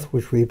wealth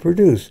which we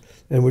produce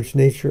and which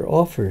nature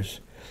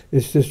offers.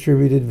 It's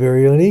distributed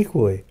very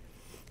unequally.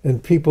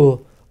 And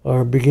people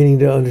are beginning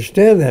to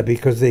understand that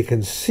because they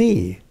can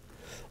see.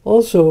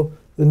 Also,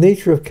 the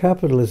nature of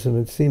capitalism,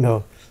 and see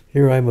now,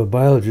 here I'm a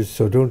biologist,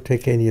 so don't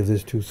take any of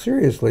this too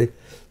seriously,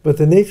 but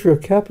the nature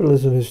of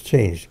capitalism has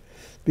changed.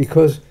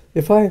 Because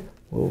if I,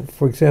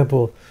 for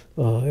example,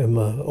 am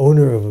an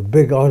owner of a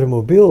big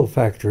automobile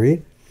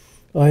factory,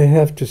 I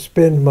have to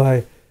spend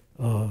my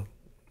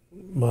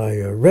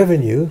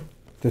revenue,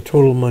 the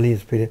total money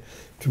is paid,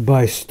 to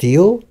buy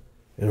steel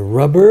and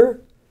rubber,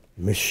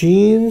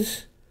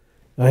 machines.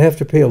 I have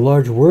to pay a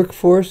large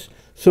workforce.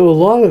 So a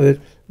lot of it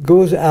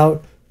goes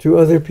out to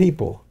other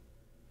people,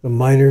 the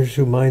miners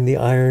who mine the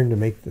iron to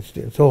make the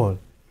steel, and so on.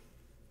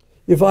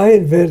 If I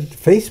invent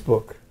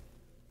Facebook,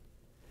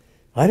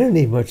 I don't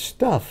need much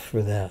stuff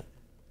for that.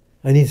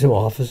 I need some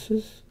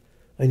offices.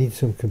 I need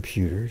some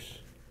computers.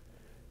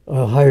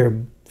 I'll hire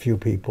a few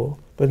people,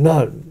 but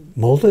not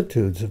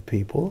multitudes of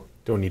people.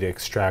 Don't need to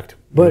extract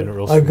but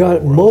minerals. I've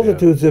got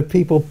multitudes of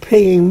people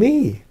paying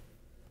me,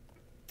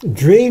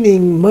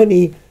 draining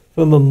money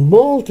from a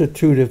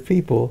multitude of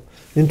people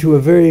into a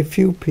very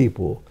few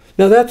people.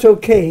 Now that's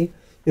okay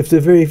if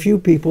the very few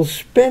people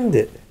spend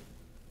it,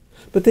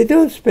 but they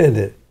don't spend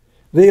it.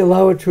 They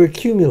allow it to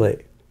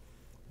accumulate.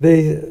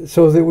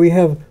 So that we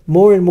have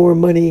more and more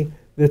money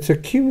that's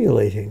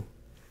accumulating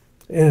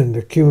and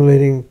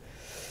accumulating.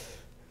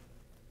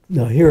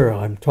 Now here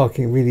I'm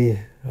talking really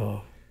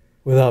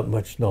without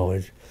much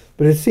knowledge,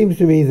 but it seems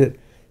to me that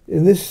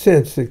in this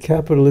sense that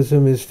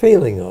capitalism is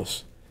failing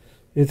us.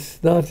 It's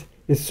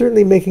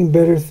certainly making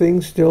better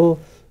things still,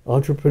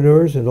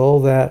 entrepreneurs and all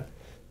that,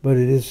 but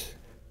it is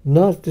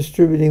not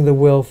distributing the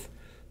wealth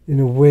in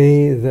a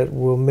way that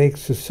will make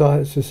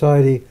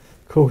society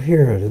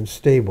coherent and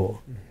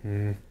stable.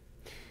 Mm-hmm.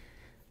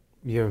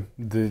 Yeah,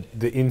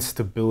 the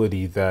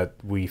instability that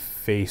we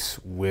face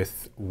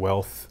with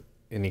wealth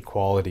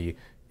inequality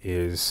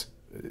is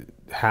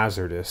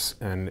hazardous,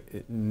 and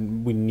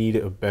we need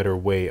a better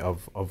way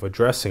of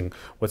addressing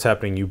what's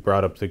happening. You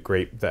brought up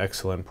the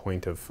excellent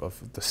point of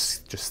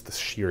just the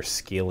sheer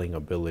scaling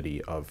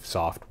ability of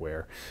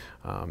software,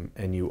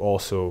 and you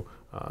also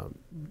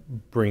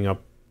bring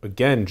up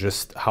again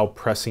just how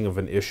pressing of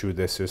an issue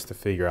this is to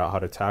figure out how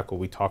to tackle.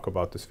 We talk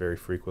about this very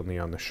frequently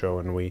on the show,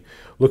 and we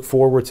look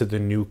forward to the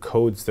new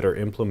codes that are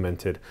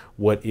implemented.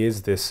 What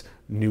is this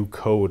new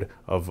code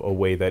of a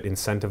way that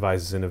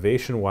incentivizes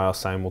innovation while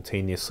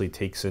simultaneously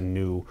takes in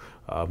new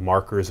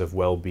markers of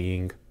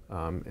well-being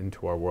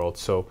into our world?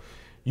 So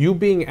you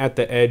being at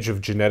the edge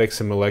of genetics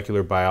and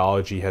molecular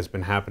biology has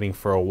been happening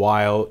for a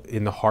while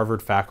in the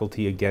Harvard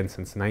faculty, again,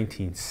 since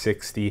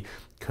 1960,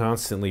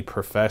 constantly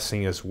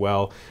professing as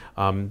well.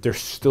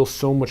 There's still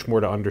so much more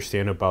to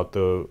understand about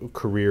the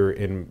career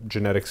in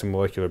genetics and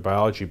molecular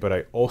biology, but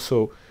I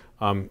also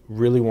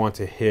really want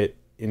to hit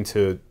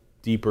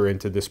deeper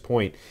into this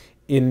point.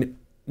 In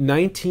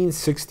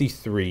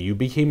 1963, you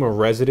became a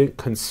resident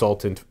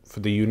consultant for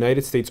the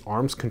United States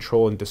Arms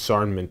Control and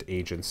Disarmament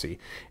Agency,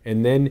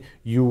 and then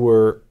you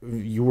were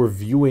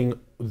viewing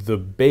the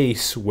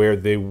base where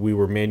we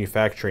were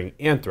manufacturing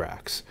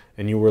anthrax,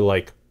 and you were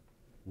like,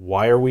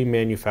 why are we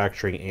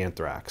manufacturing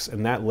anthrax?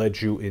 And that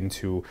led you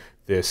into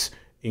this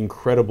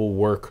incredible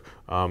work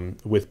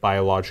with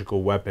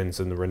biological weapons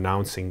and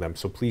renouncing them.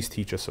 So please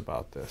teach us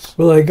about this.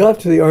 Well, I got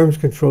to the Arms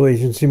Control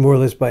Agency more or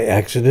less by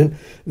accident.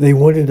 They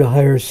wanted to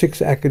hire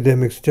 6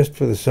 academics just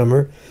for the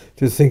summer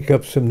to think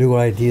up some new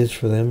ideas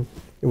for them.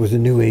 It was a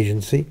new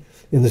agency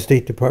in the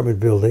State Department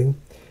building.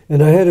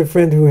 And I had a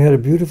friend who had a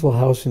beautiful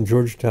house in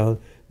Georgetown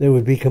that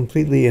would be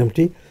completely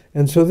empty.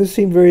 And so this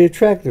seemed very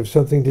attractive,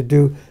 something to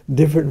do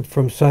different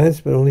from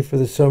science, but only for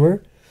the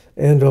summer,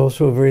 and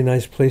also a very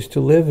nice place to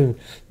live and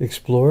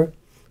explore.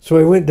 So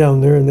I went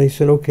down there, and they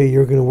said, okay,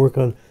 you're going to work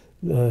on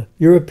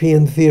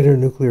European Theater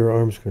Nuclear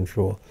Arms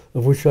Control,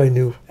 of which I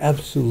knew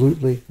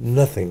absolutely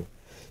nothing.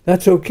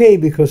 That's okay,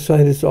 because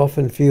scientists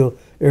often feel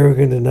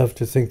arrogant enough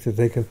to think that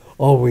they can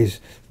always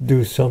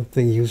do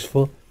something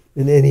useful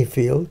in any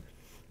field.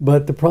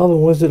 But the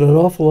problem was that an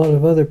awful lot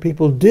of other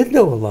people did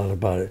know a lot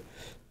about it,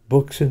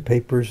 books and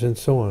papers and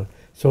so on.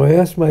 So I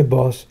asked my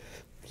boss,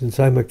 since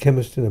I'm a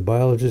chemist and a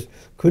biologist,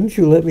 couldn't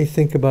you let me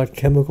think about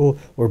chemical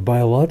or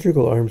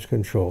biological arms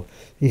control?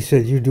 He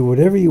said, you do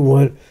whatever you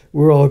want.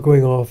 We're all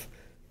going off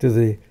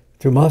to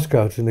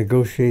Moscow to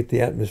negotiate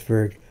the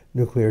atmospheric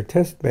nuclear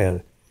test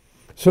ban.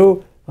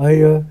 So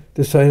I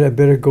decided I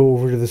better go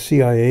over to the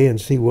CIA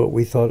and see what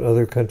we thought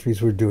other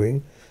countries were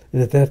doing.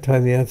 And at that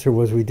time, the answer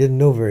was we didn't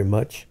know very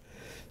much.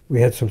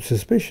 We had some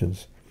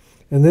suspicions.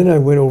 And then I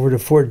went over to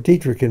Fort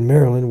Detrick in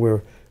Maryland,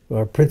 where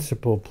our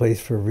principal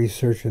place for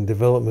research and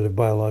development of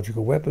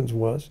biological weapons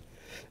was.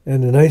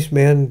 And a nice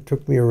man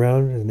took me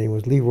around. His name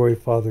was Leroy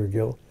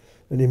Fothergill,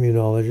 an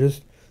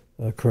immunologist,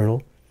 a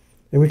colonel.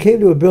 And we came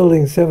to a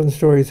building 7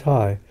 stories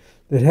high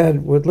that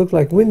had what looked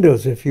like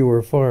windows if you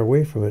were far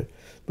away from it.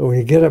 But when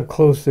you get up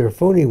close, they're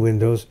phony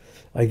windows,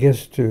 I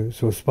guess,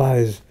 so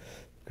spies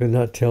could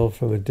not tell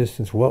from a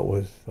distance what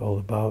was all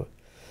about.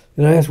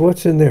 And I asked,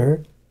 what's in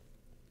there?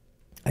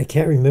 I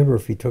can't remember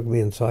if he took me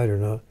inside or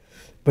not.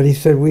 But he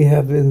said, we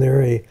have in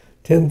there a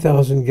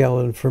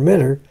 10,000-gallon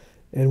fermenter,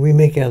 and we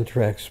make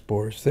anthrax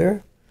spores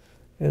there.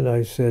 And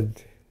I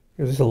said,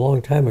 it was a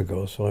long time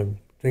ago, so I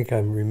think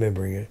I'm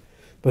remembering it.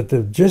 But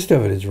the gist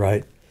of it is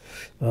right.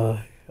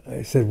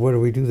 I said, what do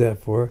we do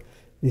that for?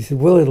 He said,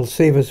 well, it'll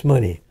save us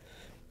money.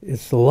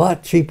 It's a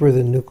lot cheaper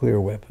than nuclear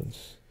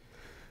weapons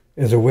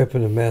as a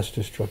weapon of mass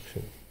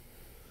destruction.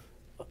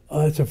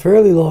 It's a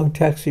fairly long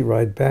taxi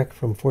ride back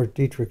from Fort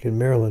Detrick in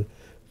Maryland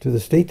to the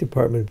State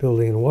Department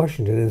building in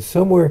Washington. And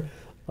somewhere,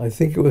 I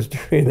think it was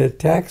during that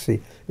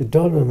taxi, it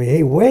dawned on me,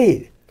 hey,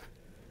 wait,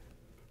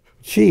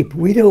 cheap.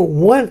 We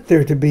don't want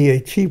there to be a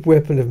cheap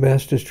weapon of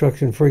mass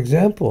destruction. For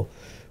example,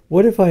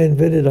 what if I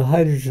invented a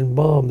hydrogen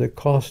bomb that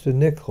cost a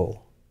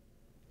nickel?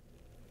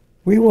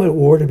 We want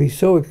war to be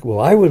so,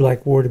 well, I would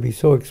like war to be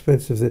so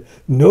expensive that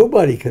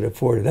nobody could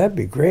afford it. That'd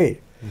be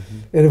great.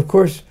 Mm-hmm. And of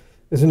course,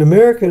 as an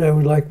American, I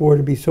would like war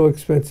to be so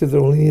expensive that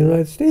only the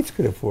United States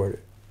could afford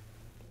it.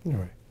 All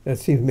right. That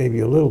seems maybe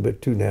a little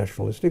bit too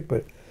nationalistic,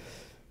 but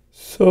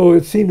so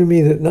it seemed to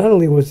me that not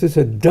only was this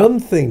a dumb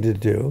thing to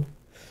do,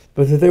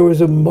 but that there was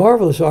a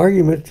marvelous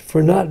argument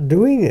for not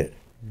doing it.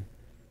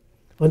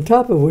 On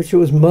top of which, it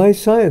was my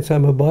science.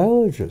 I'm a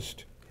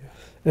biologist.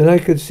 And I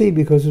could see,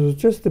 because it was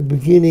just the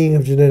beginning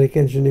of genetic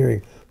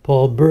engineering.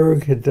 Paul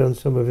Berg had done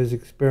some of his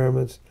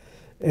experiments,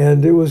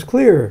 and it was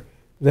clear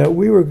that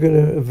we were going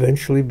to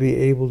eventually be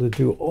able to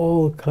do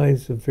all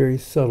kinds of very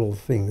subtle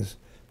things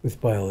with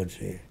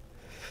biology.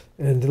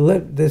 And to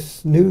let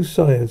this new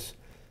science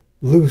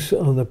loose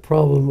on the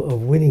problem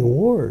of winning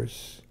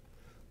wars,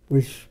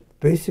 which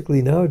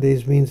basically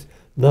nowadays means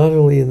not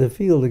only in the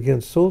field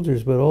against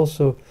soldiers, but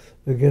also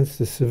against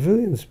the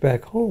civilians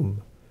back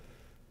home.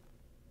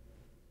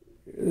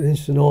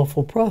 It's an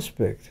awful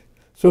prospect.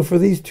 So for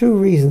these 2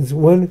 reasons,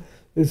 one,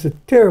 it's a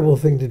terrible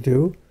thing to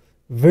do,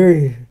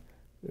 very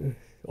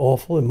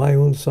awful in my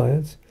own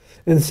science.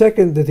 And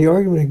second, that the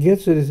argument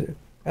against it is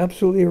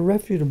absolutely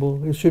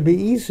irrefutable. It should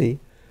be easy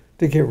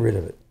to get rid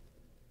of it,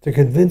 to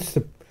convince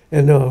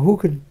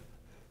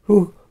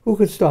who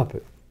could stop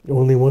it?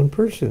 Only one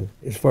person,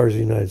 as far as the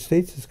United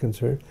States is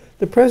concerned,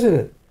 the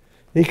president.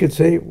 He could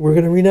say, we're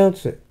going to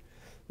renounce it.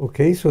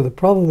 Okay, so the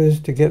problem is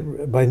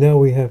by now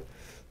we have,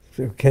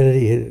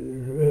 Kennedy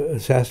had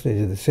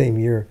assassinated the same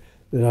year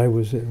that I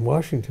was in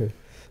Washington.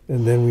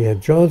 And then we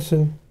had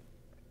Johnson.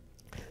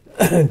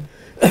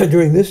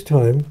 During this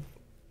time,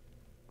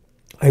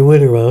 I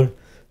went around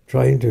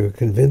trying to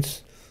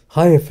convince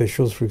high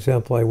officials. For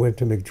example, I went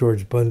to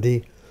McGeorge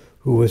Bundy,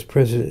 who was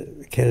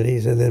President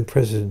Kennedy's and then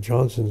President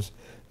Johnson's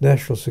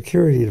national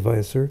security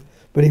advisor.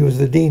 But he was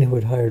the dean who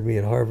had hired me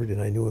at Harvard,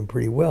 and I knew him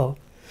pretty well,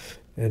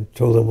 and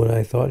told him what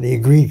I thought. And he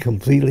agreed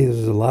completely. This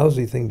was a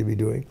lousy thing to be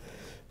doing.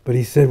 But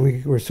he said,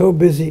 we're so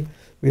busy,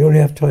 we don't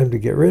have time to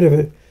get rid of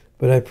it,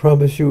 but I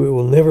promise you it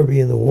will never be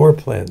in the war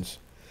plans.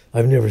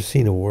 I've never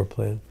seen a war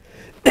plan.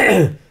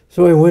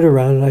 So I went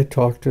around and I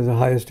talked to the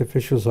highest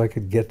officials I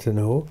could get to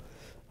know.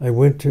 I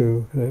went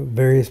to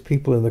various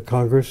people in the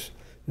Congress,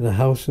 in the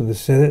House, and the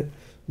Senate,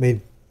 made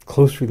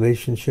close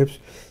relationships.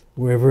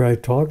 Wherever I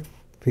talked,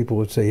 people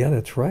would say, yeah,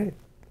 that's right.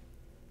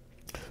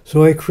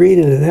 So I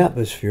created an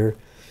atmosphere.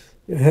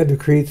 I had to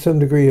create some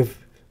degree of,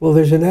 well,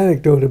 there's an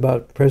anecdote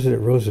about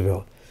President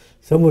Roosevelt.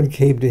 Someone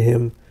came to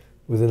him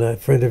with a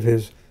friend of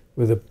his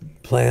with a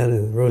plan,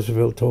 and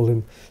Roosevelt told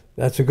him,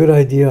 that's a good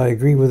idea, I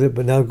agree with it,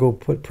 but now go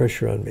put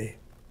pressure on me.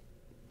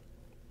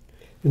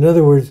 In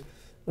other words,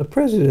 a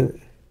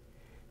president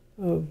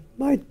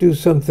might do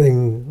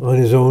something on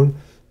his own,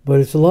 but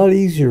it's a lot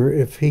easier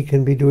if he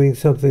can be doing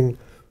something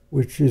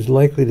which is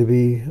likely to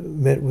be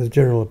met with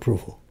general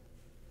approval.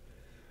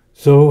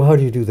 So how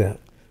do you do that?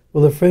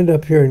 Well, a friend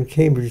up here in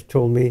Cambridge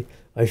told me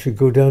I should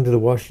go down to the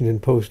Washington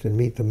Post and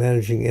meet the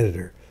managing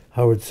editor,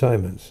 Howard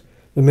Simons.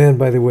 The man,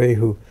 by the way,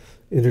 who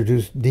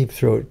introduced Deep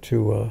Throat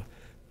to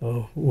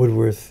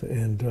Woodworth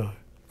and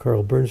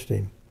Carl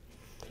Bernstein.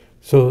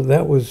 So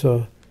that was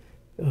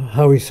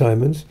Howie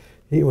Simons.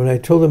 When I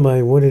told him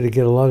I wanted to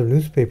get a lot of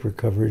newspaper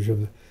coverage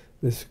of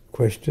this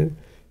question,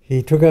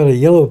 he took out a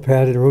yellow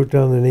pad and wrote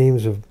down the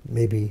names of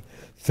maybe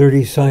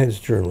 30 science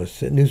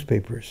journalists at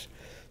newspapers.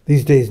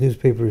 These days,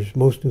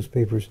 most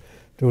newspapers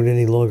don't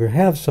any longer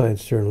have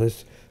science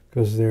journalists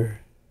because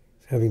they're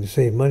having to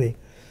save money.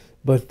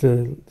 But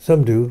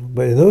some do.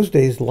 But in those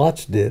days,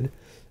 lots did.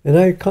 And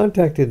I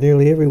contacted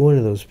nearly every one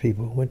of those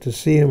people. Went to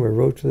see them or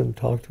wrote to them,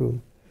 talked to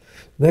them.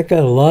 That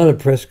got a lot of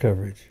press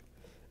coverage.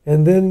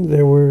 And then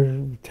there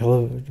were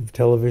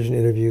television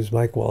interviews,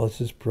 Mike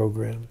Wallace's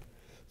program,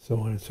 so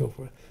on and so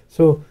forth.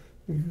 So,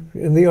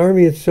 and the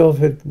Army itself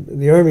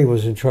the Army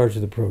was in charge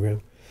of the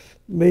program,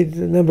 made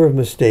a number of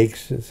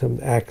mistakes and some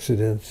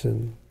accidents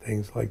and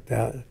things like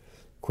that.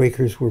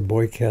 Quakers were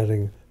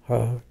boycotting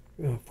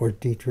Fort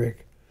Detrick.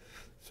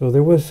 So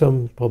there was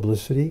some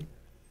publicity.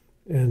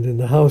 And in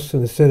the House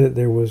and the Senate,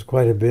 there was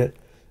quite a bit.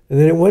 And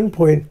then at one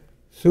point,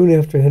 soon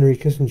after Henry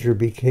Kissinger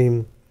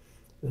became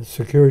a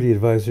security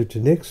advisor to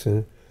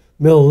Nixon,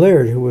 Mel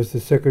Laird, who was the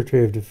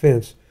Secretary of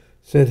Defense,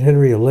 sent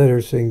Henry a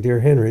letter saying,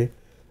 "Dear Henry,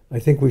 I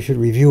think we should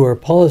review our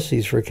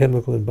policies for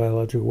chemical and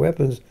biological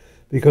weapons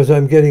because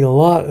I'm getting a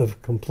lot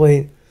of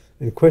complaint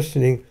and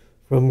questioning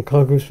from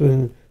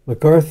Congressman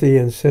McCarthy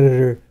and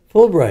Senator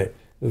Fulbright."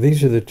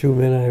 These are the two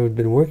men I had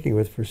been working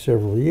with for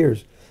several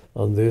years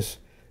on this.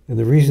 And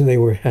the reason they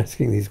were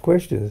asking these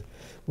questions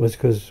was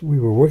because we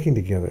were working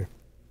together.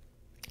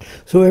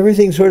 So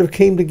everything sort of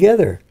came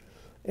together.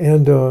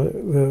 And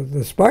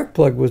the spark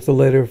plug was the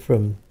letter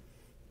from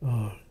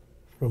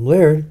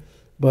Laird,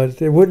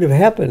 but it wouldn't have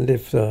happened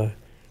if, I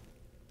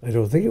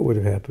don't think it would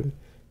have happened,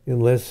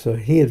 unless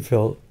he had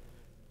felt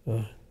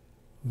the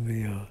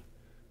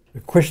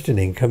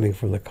questioning coming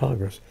from the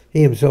Congress.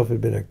 He himself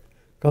had been a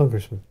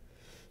congressman.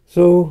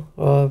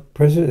 So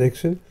President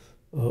Nixon,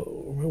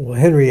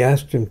 Henry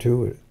asked him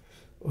to,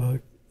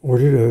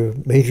 ordered a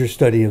major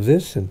study of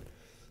this, and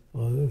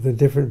the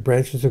different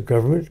branches of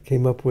government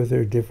came up with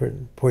their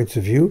different points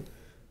of view.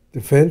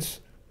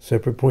 Defense,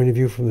 separate point of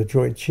view from the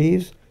Joint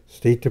Chiefs,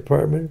 State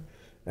Department,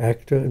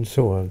 ACTA, and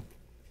so on.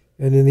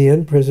 And in the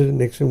end, President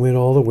Nixon went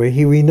all the way.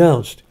 He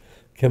renounced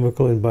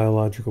chemical and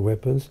biological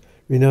weapons,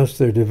 renounced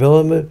their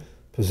development,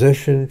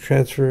 possession,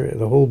 transfer,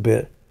 the whole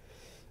bit.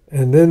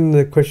 And then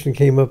the question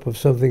came up of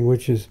something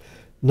which is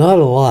not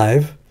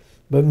alive,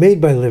 but made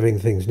by living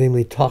things,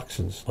 namely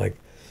toxins, like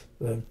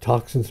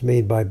toxins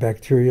made by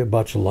bacteria,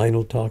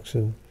 botulinal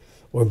toxin,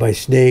 or by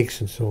snakes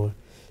and so on.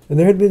 And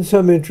there had been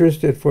some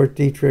interest at Fort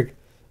Detrick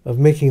of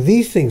making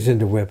these things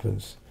into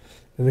weapons.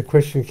 And the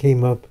question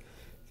came up,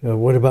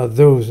 what about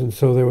those? And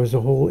so there was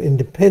a whole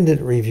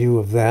independent review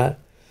of that.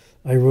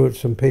 I wrote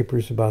some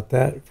papers about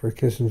that for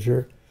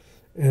Kissinger.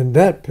 And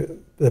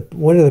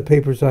one of the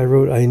papers I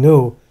wrote, I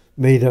know,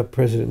 made up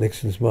President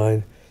Nixon's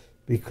mind,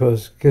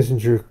 because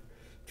Kissinger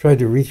tried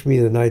to reach me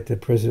the night the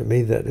president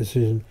made that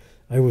decision.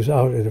 I was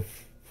out at a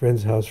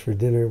friend's house for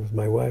dinner with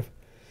my wife.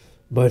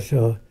 But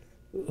Henry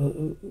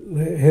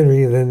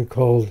then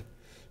called.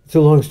 It's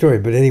a long story,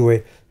 but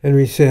anyway,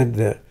 Henry said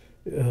that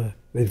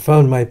they'd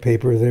found my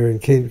paper there in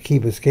Key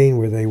Biscayne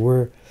where they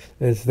were,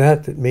 and it's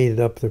that made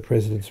up the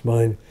president's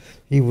mind.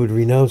 He would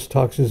renounce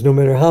toxins no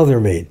matter how they're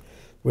made,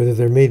 whether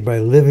they're made by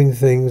living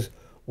things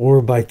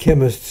or by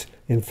chemists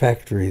in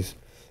factories.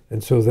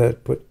 And so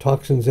that put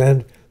toxins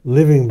and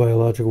living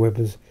biological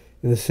weapons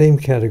in the same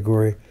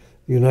category.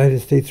 The United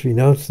States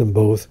renounced them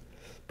both.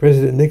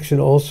 President Nixon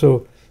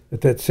also,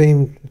 at that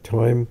same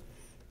time,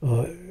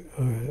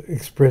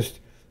 expressed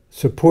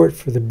support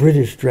for the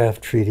British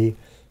draft treaty.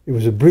 It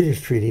was a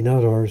British treaty,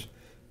 not ours,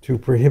 to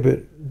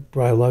prohibit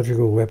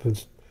biological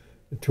weapons,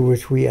 to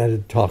which we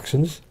added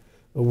toxins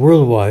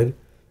worldwide.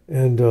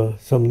 And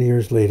some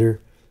years later,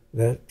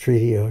 that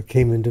treaty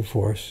came into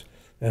force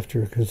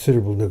after a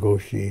considerable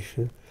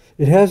negotiation.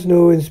 It has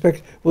no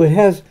inspection. Well, it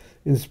has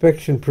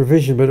inspection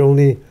provision, but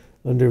only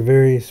under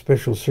very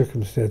special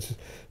circumstances,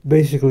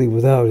 basically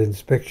without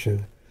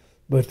inspection.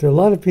 But a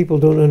lot of people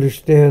don't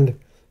understand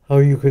how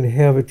you can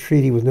have a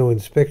treaty with no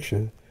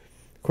inspection.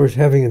 Of course,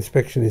 having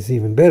inspection is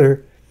even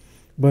better,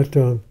 but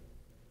to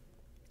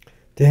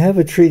have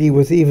a treaty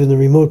with even the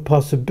remote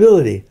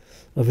possibility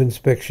of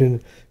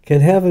inspection can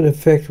have an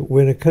effect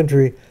when a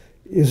country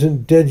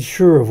isn't dead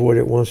sure of what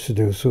it wants to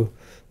do. So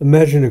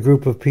imagine a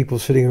group of people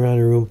sitting around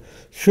a room.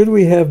 Should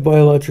we have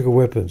biological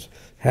weapons?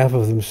 Half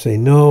of them say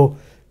no.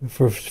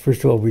 First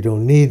of all, we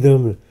don't need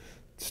them.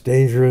 It's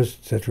dangerous,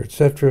 etc.,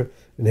 etc.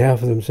 And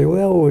half of them say,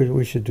 well,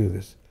 we should do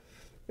this.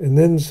 And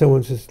then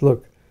someone says,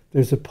 look,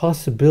 there's a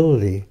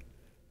possibility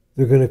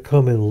they're going to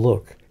come and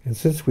look. And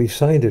since we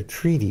signed a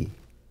treaty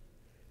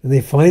and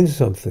they find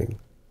something,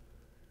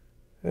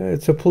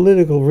 it's a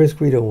political risk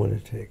we don't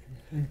want to take.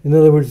 In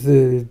other words,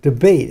 the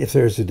debate, if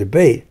there's a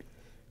debate,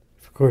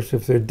 of course,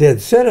 if they're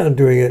dead set on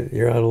doing it,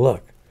 you're out of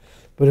luck.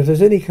 But if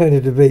there's any kind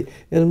of debate,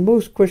 and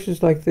most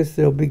questions like this,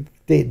 there'll be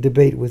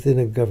debate within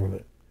a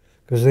government,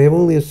 because they have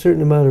only a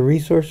certain amount of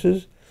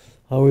resources,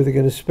 How are they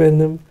going to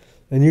spend them?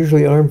 And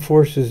usually armed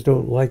forces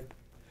don't like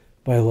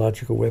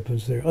biological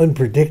weapons. They're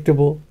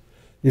unpredictable.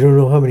 You don't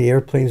know how many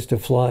airplanes to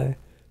fly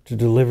to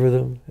deliver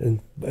them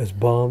as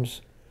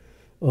bombs.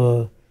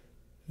 You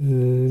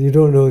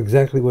don't know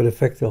exactly what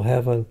effect they'll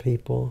have on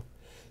people.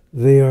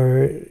 They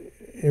are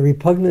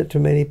repugnant to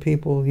many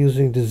people,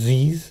 using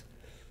disease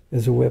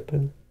as a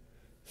weapon.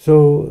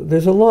 So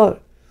there's a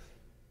lot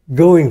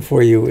going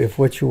for you if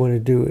what you want to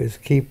do is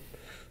keep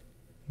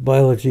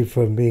biology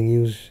from being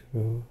used,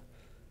 or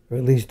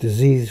at least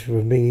disease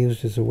from being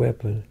used as a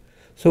weapon.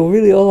 So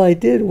really all I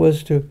did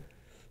was to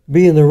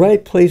be in the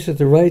right place at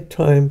the right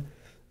time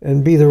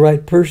and be the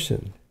right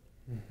person.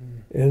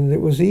 Mm-hmm. And it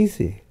was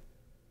easy.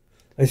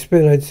 I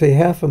spent, I'd say,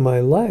 half of my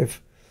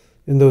life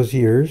in those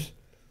years,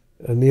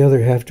 and the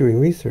other half doing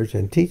research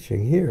and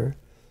teaching here.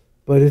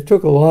 But it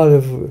took a lot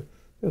of,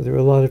 there were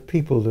a lot of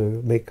people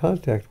to make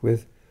contact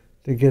with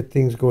to get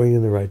things going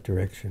in the right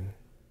direction.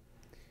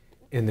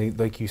 And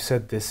like you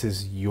said, this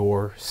is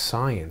your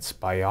science,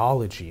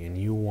 biology, and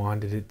you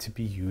wanted it to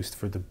be used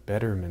for the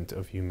betterment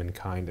of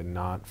humankind and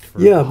not for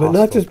but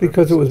not just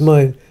because it was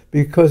mine,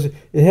 because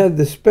it had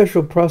this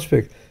special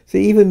prospect.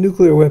 See, even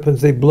nuclear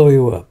weapons, they blow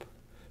you up.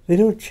 They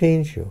don't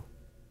change you.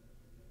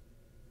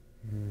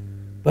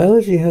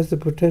 Biology has the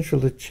potential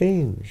to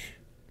change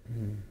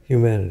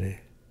humanity.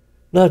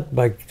 Not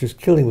by just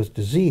killing with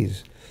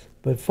disease,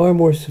 but far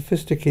more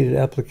sophisticated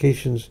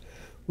applications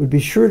would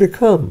be sure to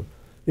come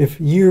if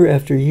year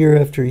after year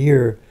after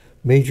year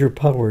major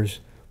powers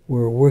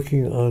were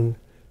working on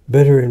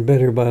better and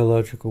better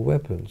biological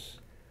weapons.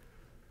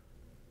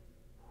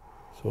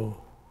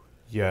 So,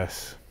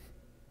 yes.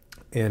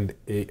 And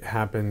it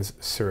happens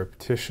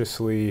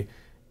surreptitiously,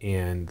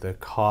 and the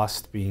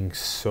cost being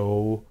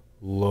so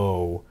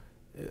low,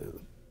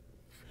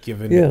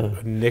 given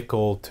a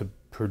nickel to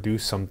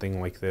produce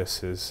something like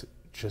this is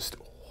just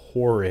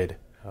horrid.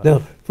 Now,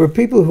 for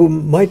people who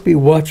might be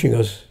watching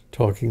us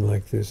talking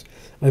like this,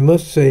 I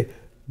must say,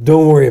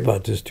 don't worry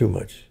about this too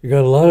much. You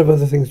got a lot of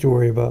other things to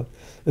worry about,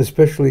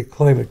 especially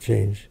climate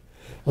change.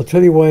 I'll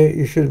tell you why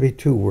you shouldn't be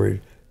too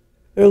worried.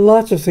 There are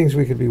lots of things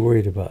we could be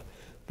worried about,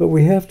 but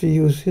we have to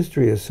use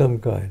history as some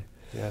guide.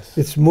 Yes.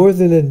 It's more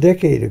than a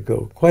decade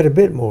ago, quite a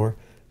bit more,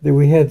 that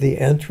we had the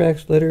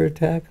anthrax letter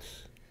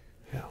attacks.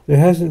 Yeah. There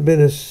hasn't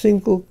been a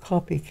single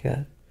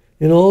copycat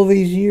in all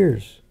these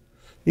years,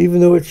 even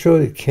though it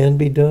showed it can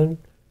be done,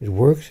 it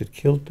works, it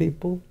killed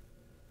people.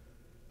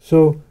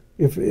 So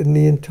if in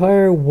the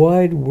entire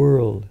wide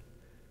world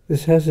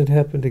this hasn't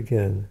happened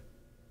again,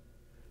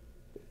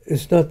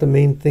 it's not the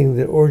main thing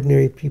that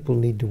ordinary people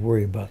need to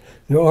worry about.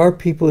 There are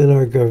people in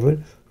our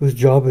government whose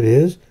job it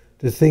is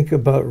to think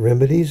about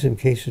remedies in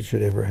case it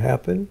should ever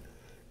happen.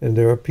 And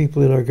there are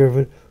people in our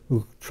government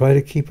who try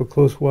to keep a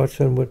close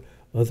watch on what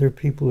other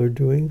people are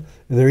doing.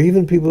 And there are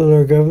even people in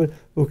our government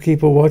who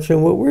keep a watch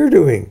on what we're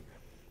doing.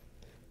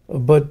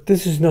 But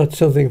this is not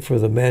something for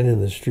the man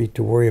in the street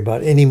to worry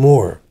about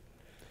anymore,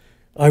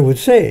 I would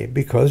say,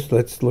 because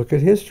let's look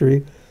at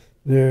history.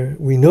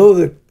 We know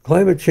that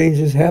climate change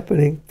is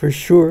happening, for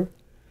sure.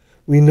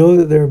 We know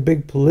that there are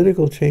big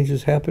political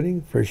changes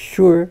happening, for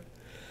sure.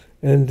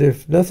 And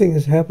if nothing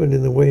has happened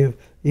in the way of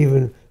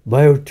even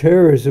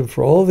bioterrorism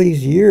for all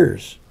these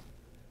years,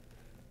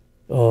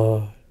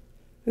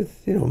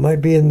 it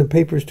might be in the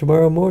papers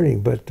tomorrow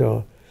morning, but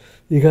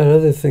you got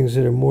other things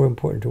that are more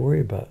important to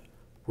worry about.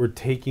 We're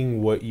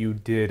taking what you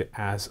did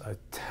as a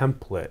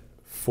template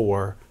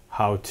for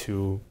how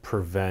to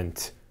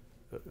prevent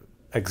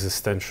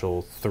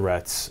existential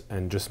threats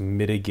and just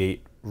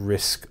mitigate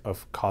risk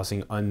of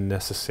causing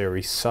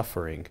unnecessary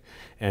suffering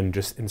and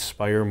just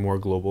inspire more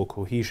global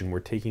cohesion. We're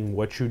taking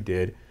what you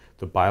did,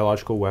 the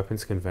Biological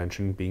Weapons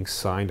Convention being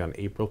signed on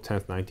April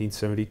 10th,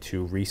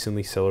 1972,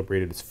 recently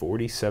celebrated its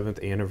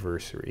 47th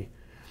anniversary.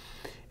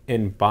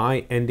 And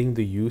by ending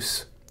the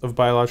use of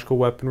biological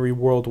weaponry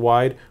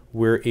worldwide,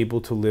 we're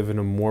able to live in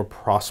a more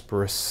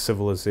prosperous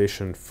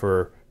civilization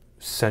for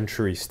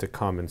centuries to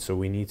come. And so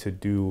we need to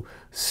do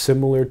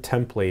similar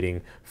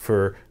templating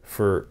for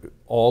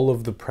all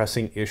of the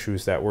pressing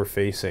issues that we're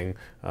facing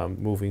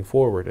moving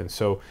forward. And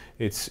so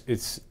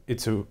it's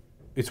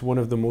one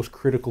of the most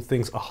critical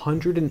things.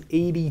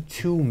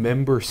 182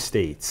 member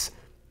states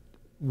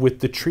with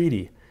the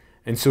treaty.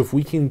 And so if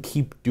we can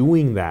keep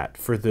doing that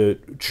for the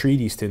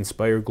treaties to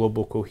inspire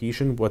global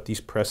cohesion, what these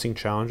pressing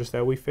challenges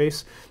that we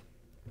face,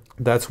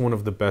 that's one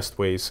of the best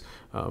ways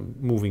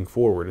moving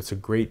forward. It's a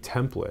great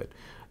template.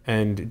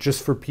 And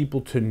just for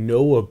people to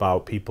know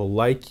about people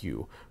like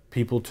you,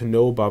 people to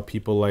know about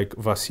people like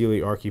Vasily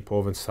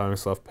Arkhipov and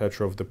Stanislav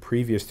Petrov, the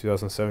previous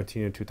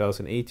 2017 and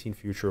 2018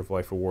 Future of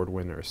Life Award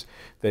winners,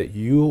 that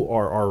you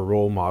are our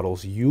role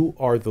models. You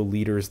are the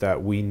leaders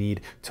that we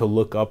need to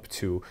look up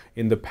to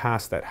in the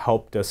past that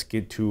helped us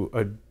get to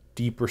a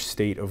deeper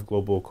state of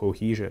global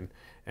cohesion.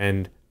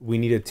 And we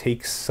need to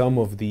take some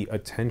of the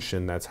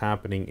attention that's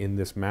happening in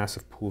this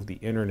massive pool of the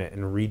internet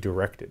and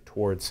redirect it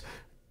towards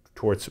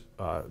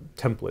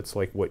templates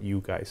like what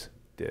you guys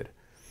did.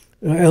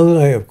 Alan and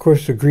I, of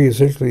course, agree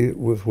essentially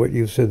with what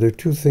you said. There are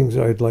two things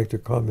I'd like to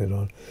comment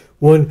on.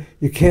 One,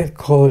 you can't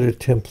call it a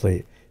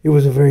template. It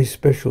was a very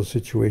special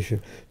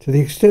situation. To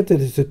the extent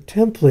that it's a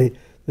template,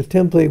 the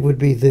template would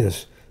be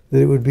this,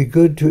 that it would be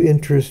good to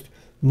interest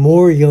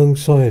more young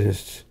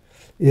scientists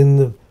in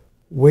the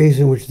ways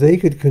in which they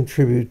could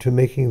contribute to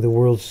making the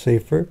world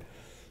safer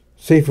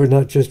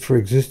not just for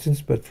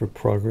existence, but for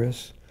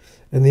progress.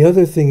 And the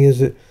other thing is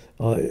that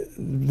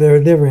there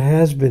never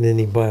has been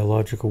any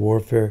biological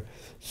warfare,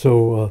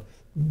 so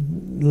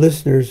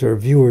listeners or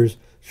viewers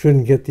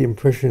shouldn't get the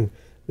impression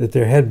that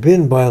there had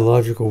been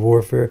biological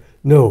warfare.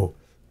 No,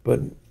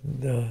 but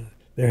there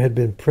had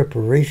been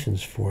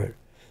preparations for it.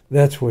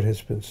 That's what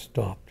has been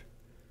stopped.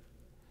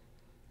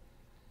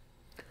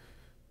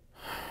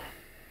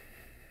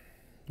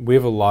 We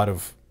have a lot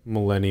of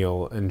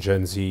millennial and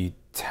Gen Z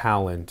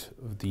talent,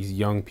 of these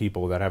young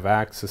people that have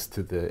access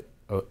to the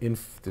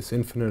this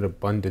infinite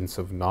abundance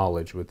of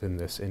knowledge within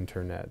this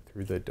internet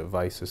through the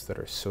devices that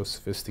are so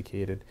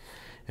sophisticated.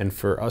 And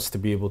for us to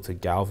be able to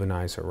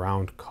galvanize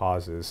around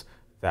causes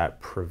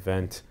that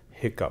prevent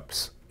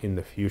hiccups in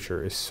the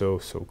future is so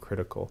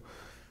critical.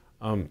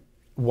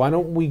 Why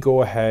don't we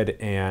go ahead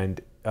and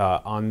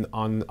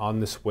on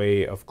this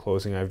way of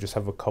closing, I just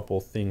have a couple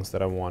things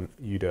that I want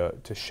you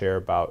to share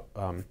about.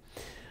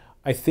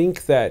 I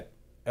think that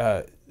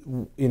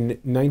in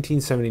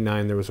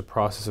 1979 there was a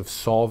process of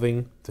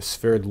solving the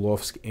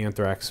Sverdlovsk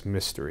Anthrax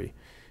Mystery.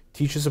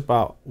 Teach us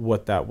about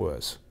what that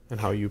was and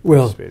how you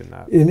participated in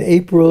that. In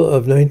April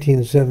of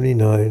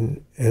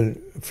 1979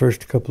 and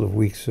first couple of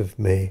weeks of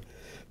May,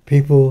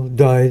 people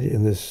died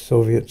in the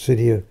Soviet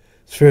city of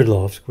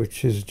Sverdlovsk,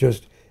 which is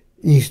just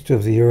east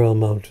of the Ural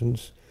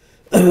Mountains,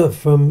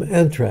 from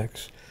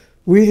anthrax.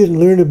 We didn't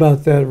learn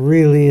about that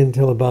really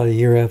until about a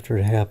year after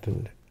it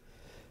happened.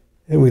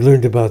 And we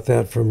learned about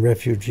that from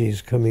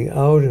refugees coming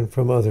out and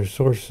from other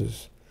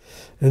sources.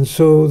 And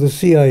so the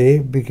CIA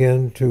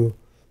began to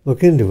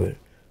look into it.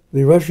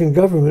 The Russian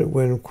government,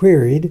 when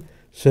queried,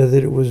 said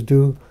that it was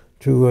due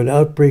to an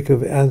outbreak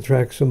of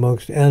anthrax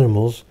amongst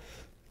animals,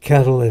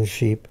 cattle and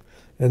sheep,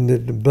 and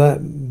that the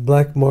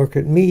black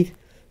market meat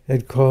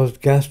had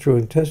caused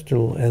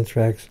gastrointestinal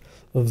anthrax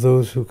of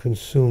those who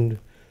consumed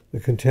the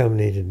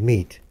contaminated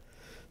meat.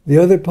 The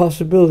other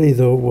possibility,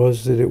 though,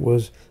 was that it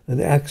was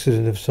an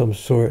accident of some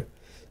sort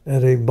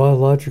at a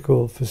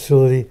biological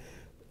facility,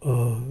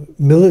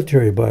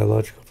 military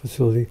biological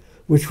facility,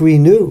 which we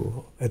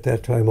knew at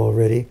that time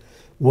already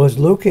was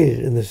located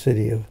in the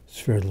city of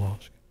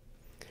Sverdlovsk.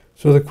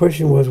 So the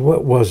question was,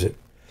 what was it?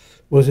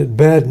 Was it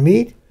bad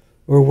meat,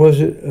 or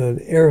was it an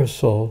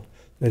aerosol,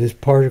 that is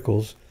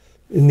particles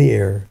in the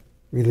air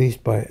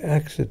released by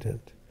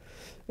accident?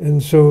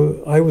 And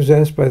so I was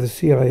asked by the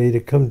CIA to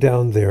come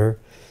down there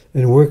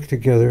and work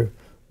together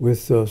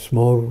with a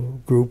small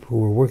group who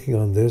were working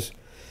on this.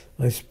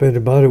 I spent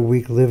about a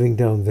week living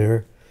down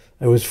there.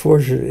 I was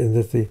fortunate in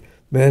that the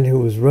man who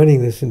was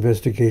running this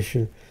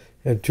investigation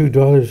had two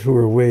daughters who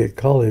were away at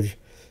college,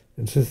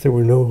 and since there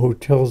were no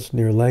hotels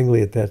near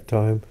Langley at that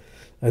time,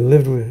 I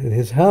lived in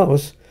his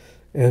house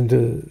and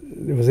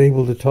was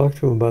able to talk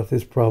to him about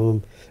this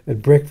problem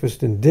at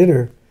breakfast and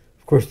dinner,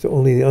 of course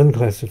only the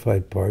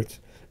unclassified parts,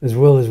 as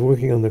well as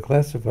working on the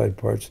classified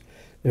parts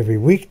every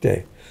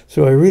weekday.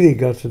 So I really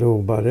got to know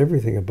about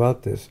everything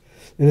about this.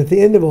 And at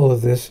the end of all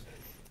of this,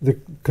 the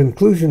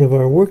conclusion of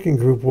our working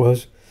group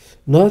was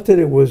not that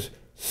it was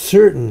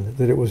certain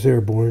that it was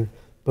airborne,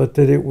 but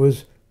that it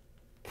was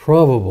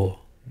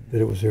probable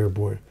that it was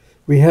airborne.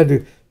 We had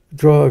to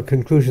draw a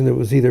conclusion that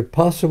was either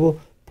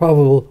possible,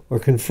 probable, or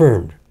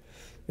confirmed.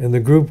 And the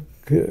group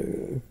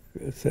said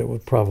it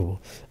was probable.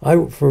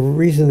 For a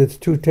reason that's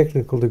too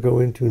technical to go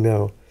into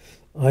now,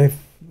 I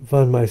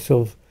found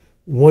myself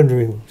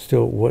wondering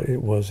still what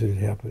it was that had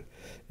happened.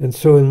 And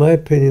so in my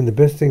opinion, the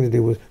best thing to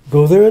do was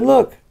go there and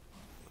look,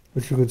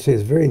 which you could say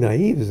is very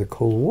naive, is the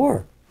Cold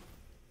War.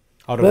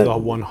 Out of the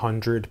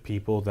 100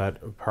 people that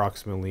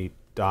approximately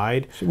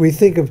died, we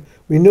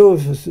know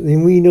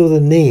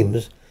the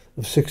names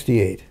of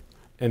 68.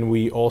 And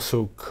we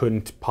also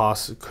couldn't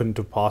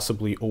have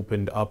possibly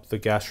opened up the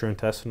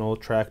gastrointestinal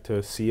tract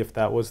to see if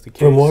that was the case.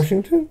 From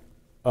Washington?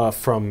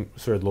 From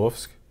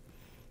Sverdlovsk.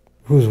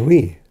 Who's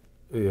we?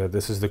 Yeah,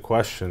 this is the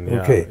question.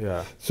 Yeah, okay.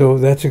 Yeah. So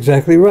that's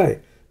exactly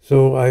right.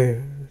 So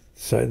I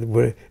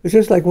decided, it's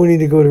just like wanting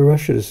to go to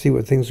Russia to see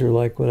what things are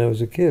like when I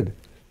was a kid.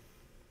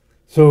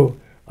 So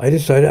I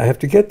decided I have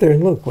to get there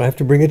and look. I have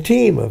to bring a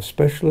team of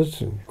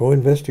specialists and go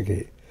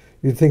investigate.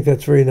 You'd think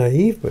that's very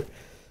naive, but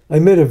I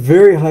met a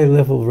very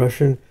high-level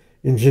Russian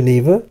in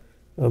Geneva,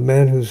 a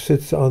man who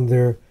sits on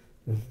their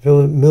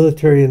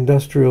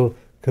military-industrial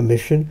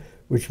commission,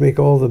 which make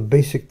all the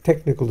basic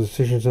technical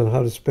decisions on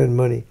how to spend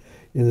money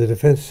in the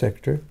defense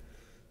sector.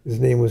 His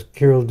name was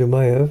Kirill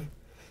Dumayev.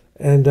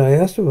 And I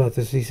asked him about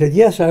this. He said,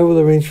 yes, I will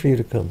arrange for you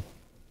to come.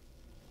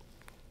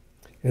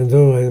 And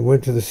though I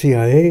went to the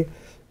CIA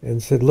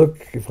and said,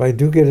 look, if I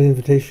do get an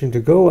invitation to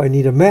go, I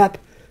need a map,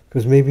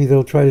 because maybe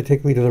they'll try to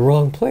take me to the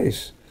wrong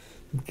place.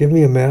 Give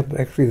me a map.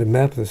 Actually, the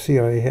map the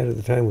CIA had at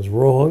the time was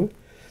wrong.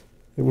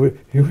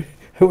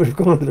 I I would have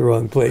gone to the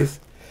wrong place.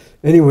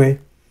 Anyway,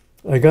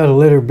 I got a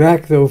letter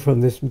back, though,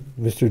 from this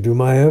Mr.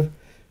 Dumayev.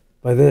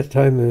 By that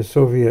time, the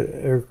Soviet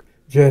air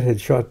jet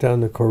had shot down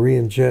the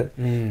Korean jet.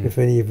 If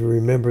any of you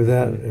remember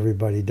that,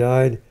 everybody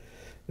died.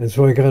 And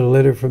so I got a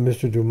letter from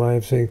Mr.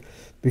 Dumayev saying,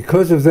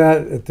 because of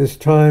that, at this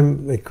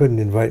time, they couldn't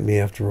invite me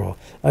after all.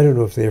 I don't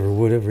know if they ever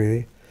would have,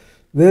 really.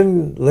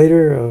 Then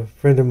later, a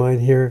friend of mine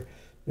here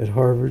at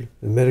Harvard,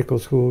 the medical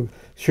school,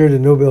 shared a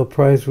Nobel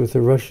Prize with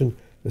the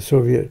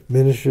Soviet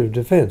Minister of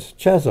Defense,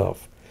 Chazov.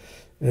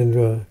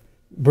 And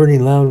Bernie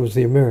Lown was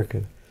the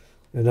American.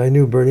 And I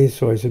knew Bernie,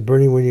 so I said,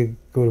 Bernie, when you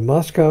go to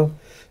Moscow,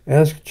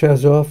 ask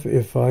Chazov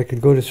if I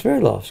could go to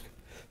Sverdlovsk.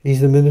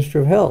 He's the Minister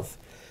of Health.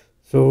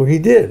 So he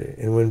did.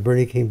 And when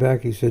Bernie came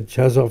back, he said,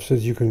 Chazov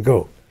says you can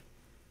go.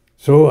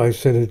 So I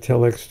sent a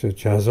telex to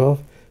Chazov,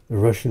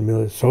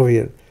 the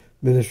Soviet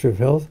Minister of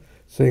Health,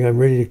 saying, I'm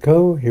ready to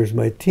go. Here's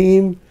my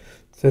team,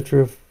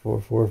 etc., for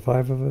 4 or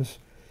 5 of us.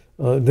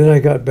 Then I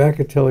got back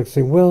a telex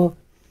saying, well,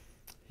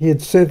 he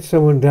had sent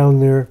someone down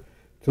there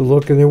to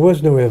look, and there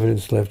was no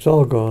evidence left. It's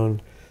all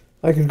gone.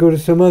 I could go to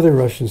some other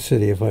Russian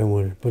city if I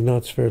wanted, but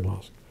not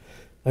Sverdlovsk.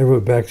 I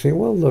wrote back saying,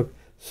 well, look,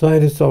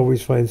 scientists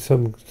always find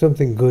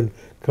something good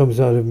comes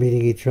out of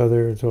meeting each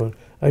other and so on.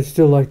 I'd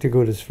still like to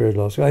go to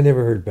Sverdlovsk. I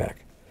never heard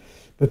back.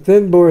 But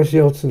then Boris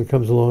Yeltsin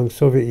comes along,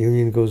 Soviet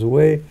Union goes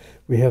away,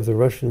 we have the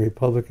Russian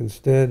Republic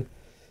instead.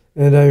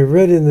 And I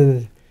read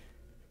in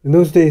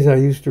those days I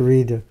used to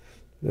read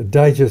a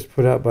digest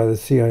put out by the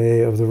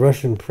CIA of the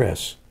Russian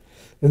press.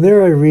 And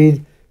there I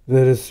read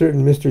that a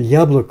certain Mr.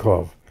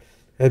 Yablokov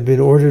had been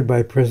ordered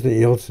by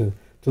President Yeltsin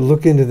to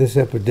look into this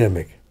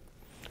epidemic.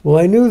 Well,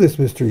 I knew this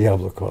Mr.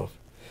 Yablokov.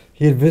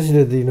 He had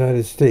visited the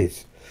United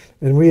States,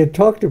 and we had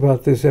talked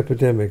about this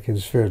epidemic in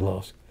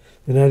Sverdlovsk,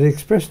 and I'd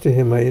expressed to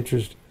him my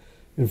interest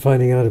in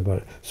finding out about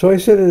it. So I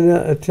sent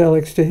a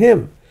telex to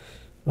him.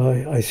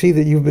 I see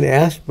that you've been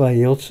asked by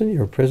Yeltsin,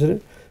 your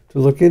president, to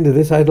look into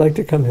this. I'd like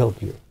to come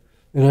help you,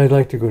 and I'd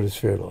like to go to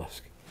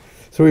Sverdlovsk.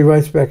 So he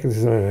writes back and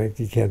says, all right,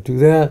 you can't do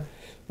that.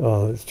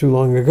 It's too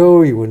long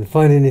ago. You wouldn't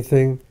find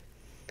anything.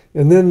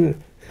 And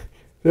then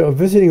a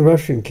visiting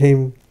Russian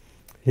came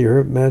here,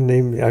 a man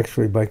named,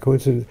 actually by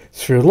coincidence,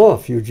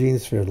 Sverdlov, Eugene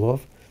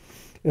Sverdlov,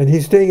 and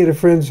he's staying at a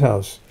friend's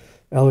house,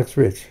 Alex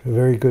Rich, a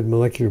very good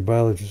molecular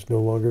biologist, no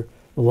longer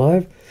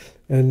alive.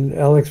 And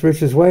Alex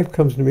Rich's wife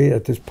comes to me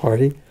at this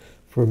party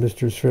for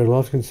Mr.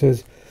 Sverdlovsk and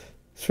says,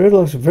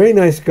 Sverdlovsk's a very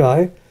nice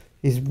guy.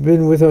 He's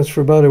been with us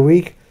for about a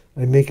week.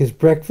 I make his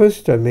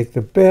breakfast, I make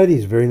the bed.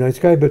 He's a very nice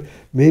guy, but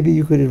maybe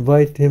you could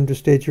invite him to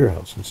stay at your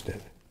house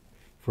instead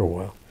for a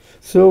while.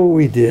 So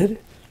we did.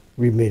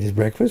 We made his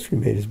breakfast, we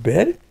made his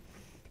bed,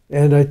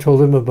 and I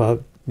told him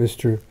about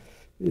Mr.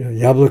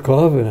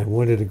 Yablokov, and I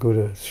wanted to go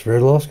to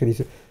Sverdlovsk, and he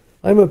said,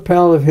 I'm a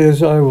pal of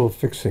his, I will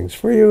fix things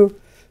for you.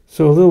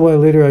 So a little while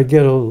later, I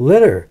get a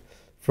letter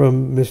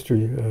from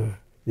Mr.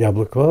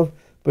 Yablokov,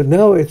 but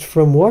now it's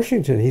from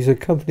Washington. He's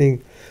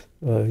accompanying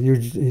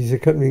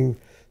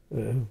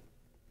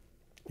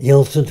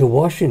Yeltsin to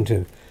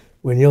Washington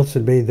when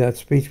Yeltsin made that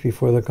speech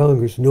before the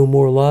Congress, No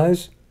More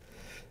Lies.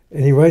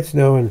 And he writes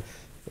now in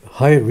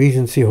Hyatt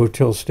Regency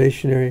Hotel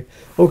stationery,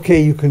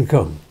 okay, you can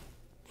come.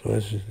 So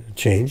that's a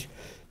change.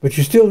 But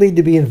you still need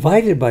to be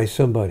invited by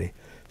somebody.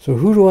 So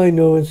who do I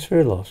know in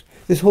Sverdlovsk?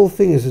 This whole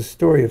thing is a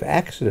story of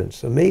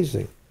accidents.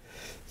 Amazing.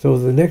 So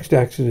the next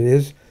accident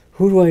is,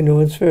 who do I know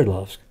in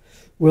Sverdlovsk?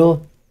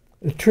 Well,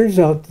 it turns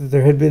out that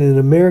there had been an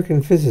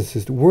American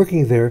physicist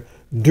working there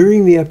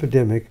during the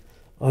epidemic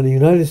on the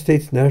United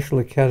States National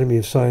Academy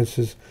of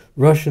Sciences,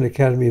 Russian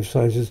Academy of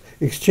Sciences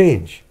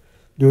exchange,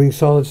 doing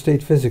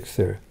solid-state physics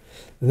there.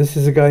 And this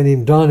is a guy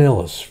named Don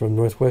Ellis from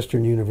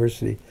Northwestern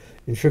University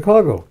in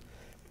Chicago.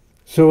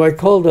 So I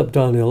called up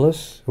Don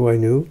Ellis, who I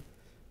knew,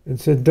 and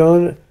said,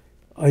 Don,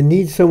 I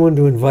need someone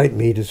to invite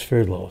me to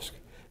Sverdlovsk.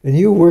 And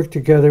you work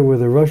together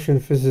with a Russian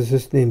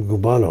physicist named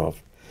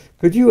Gubanov.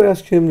 Could you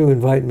ask him to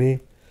invite me?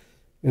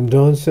 And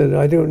Don said,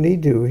 I don't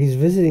need to. He's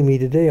visiting me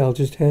today. I'll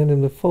just hand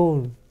him the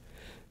phone.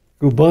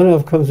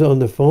 Gubanov comes on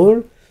the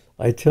phone.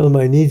 I tell him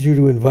I need you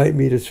to invite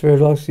me to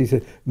Sverdlovsk. He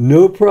said,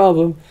 no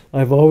problem.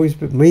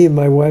 Me and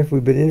my wife,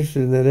 we've been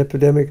interested in that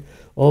epidemic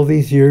all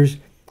these years.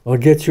 I'll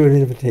get you an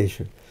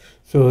invitation.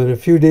 So in a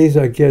few days,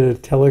 I get a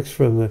telex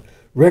from the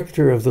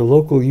rector of the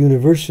local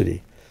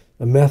university,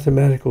 a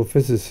mathematical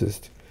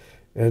physicist.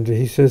 And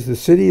he says the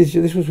city is,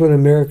 this was when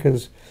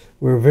Americans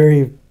were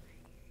very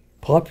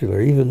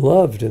popular, even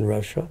loved in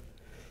Russia,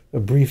 a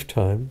brief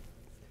time.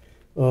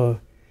 The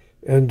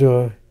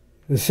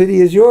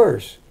city is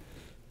yours.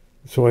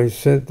 So I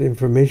sent the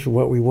information,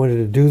 what we wanted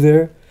to do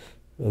there.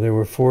 There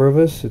were 4 of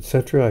us,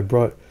 etc. I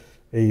brought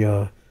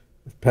a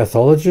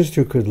pathologist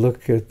who could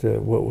look at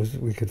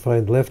we could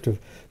find left of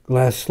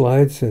glass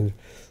slides and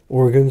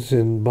organs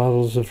in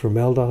bottles of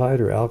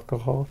formaldehyde or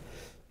alcohol.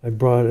 I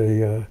brought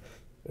a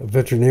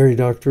veterinary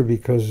doctor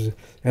because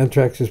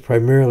anthrax is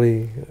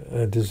primarily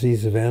a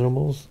disease of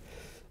animals.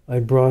 I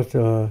brought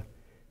a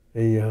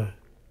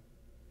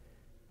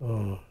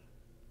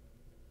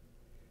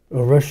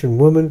Russian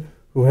woman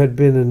who had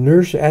been a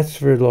nurse at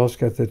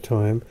Sverdlovsk at the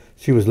time,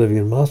 She was living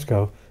in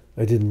Moscow.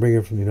 I didn't bring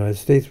her from the United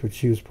States, but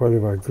she was part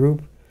of our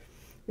group.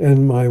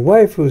 And my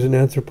wife, who's an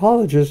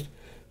anthropologist,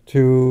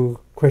 to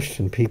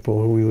question people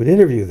who we would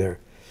interview there.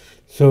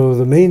 So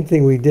the main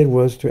thing we did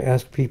was to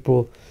ask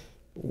people.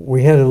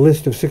 We had a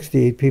list of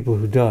 68 people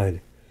who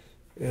died.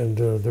 And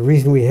the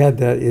reason we had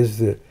that is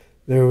that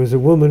there was a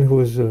woman who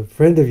was a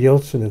friend of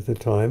Yeltsin at the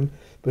time,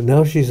 but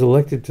now she's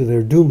elected to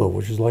their Duma,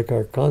 which is like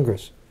our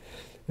Congress.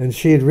 And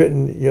she had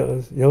written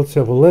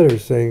Yeltsin a letter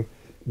saying,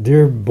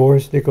 "Dear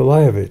Boris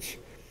Nikolaevich,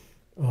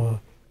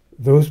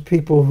 those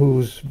people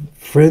whose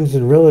friends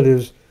and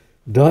relatives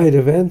died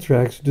of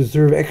anthrax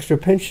deserve extra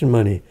pension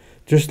money,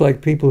 just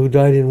like people who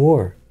died in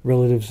war,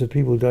 relatives of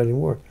people who died in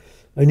war.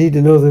 I need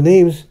to know the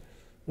names.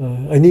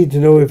 I need to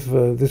know if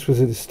this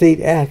was a state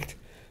act,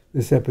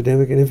 this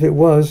epidemic, and if it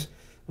was,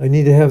 I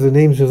need to have the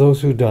names of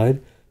those who died,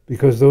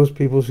 because those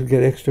people should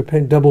get extra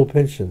double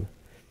pension."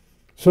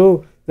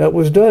 So that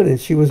was done, and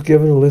she was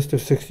given a list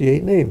of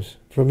 68 names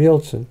from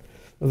Yeltsin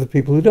of the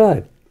people who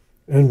died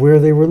and where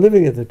they were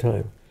living at the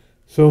time.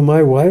 So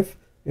my wife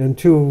and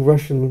two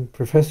Russian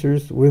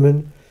professors,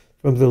 women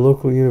from the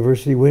local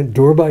university, went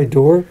door by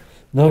door,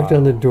 knocked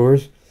on the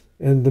doors,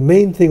 and the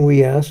main thing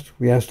we asked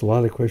a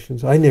lot of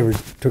questions. I never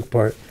took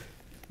part.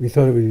 We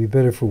thought it would be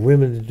better for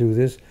women to do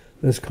this,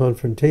 less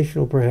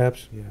confrontational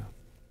perhaps. Yeah.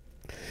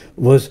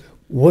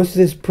 Was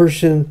this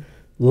person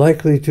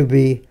likely to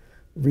be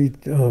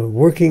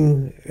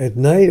working at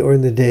night or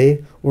in the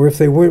day, or if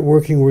they weren't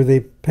working, were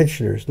they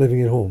pensioners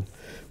living at home?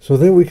 So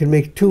then we could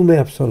make two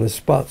maps on a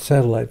spot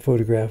satellite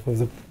photograph of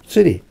the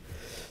city.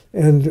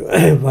 And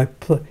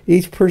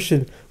each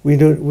person, we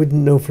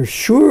wouldn't know for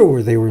sure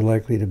where they were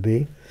likely to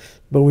be,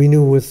 but we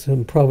knew with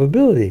some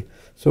probability.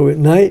 So at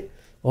night,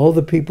 all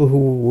the people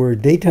who were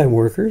daytime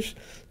workers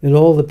and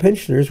all the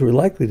pensioners were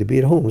likely to be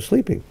at home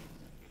sleeping.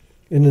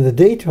 And in the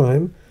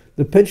daytime,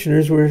 the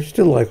pensioners were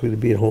still likely to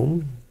be at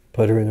home,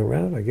 puttering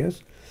around, I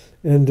guess.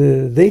 And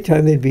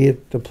daytime, they'd be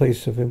at the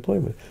place of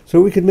employment.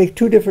 So we could make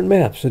two different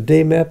maps, a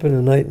day map and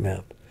a night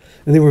map.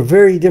 And they were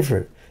very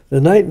different.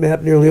 The night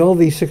map, nearly all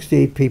these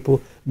 68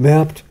 people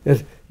mapped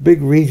at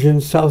big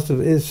regions south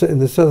of, in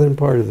the southern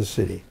part of the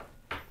city.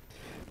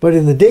 But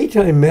in the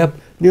daytime map,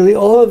 nearly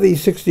all of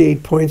these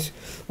 68 points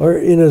are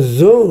in a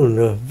zone,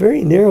 a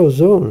very narrow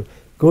zone,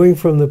 going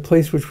from the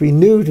place which we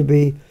knew to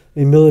be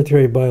a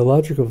military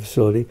biological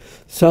facility,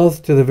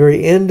 south to the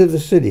very end of the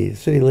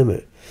city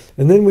limit.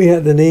 And then we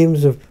had the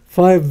names of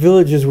 5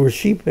 villages where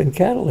sheep and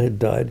cattle had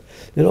died.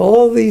 And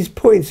all these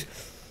points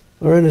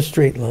are in a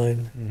straight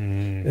line.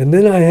 And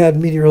then I had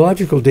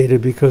meteorological data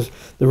because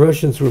the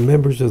Russians were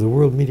members of the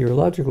World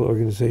Meteorological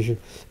Organization,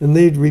 and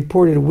they'd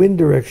reported wind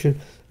direction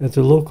at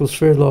the local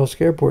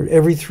Sverdlovsk airport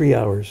every 3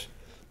 hours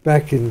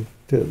back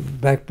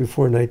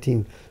before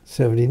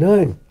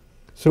 1979.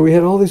 So we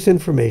had all this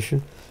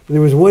information.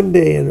 There was one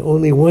day, and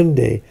only one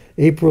day,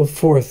 April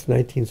 4th,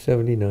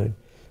 1979,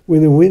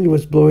 when the wind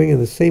was blowing in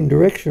the same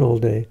direction all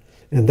day,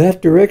 and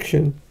that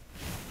direction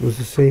was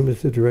the same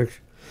as the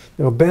direction.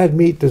 Now, bad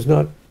meat does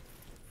not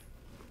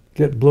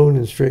get blown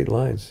in straight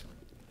lines,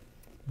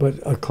 but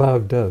a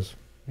cloud does.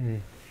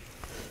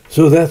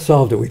 So that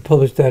solved it. We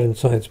published that in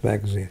Science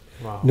magazine.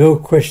 Wow. No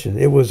question,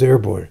 it was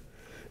airborne.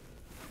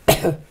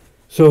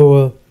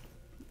 So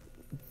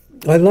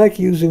I like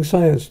using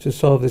science to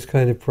solve this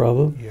kind of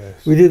problem.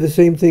 Yes. We did the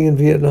same thing in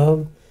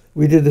Vietnam.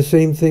 We did the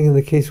same thing in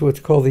the case of what's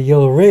called the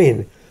Yellow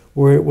Rain,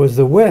 where it was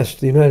the West,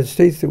 the United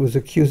States, that was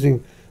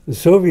accusing the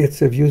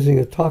Soviets of using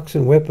a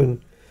toxin weapon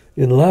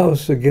in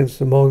Laos against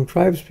the Hmong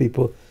tribes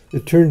people.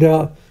 It turned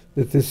out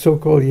that this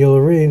so-called Yellow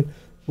Rain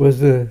was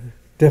the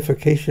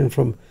defecation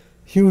from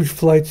huge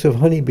flights of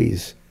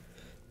honeybees.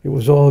 It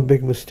was all a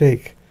big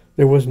mistake.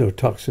 There was no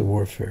toxin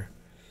warfare.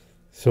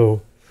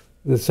 So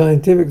the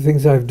scientific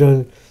things I've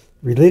done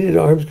related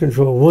to arms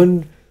control,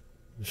 one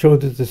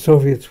showed that the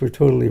Soviets were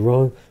totally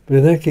wrong, but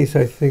in that case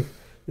I think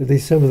at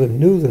least some of them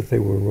knew that they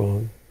were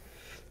wrong.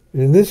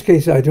 And in this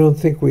case I don't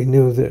think we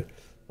knew that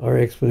our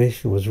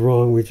explanation was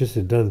wrong, we just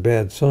had done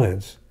bad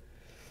science.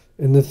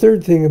 And the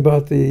third thing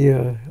about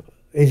the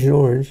Agent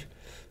Orange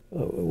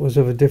was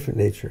of a different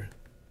nature.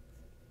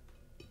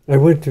 I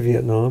went to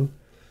Vietnam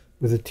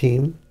with a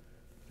team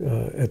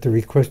at the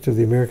request of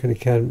the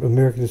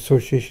American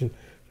Association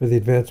for the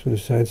Advancement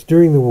of Science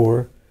during the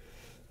war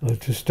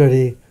to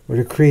study or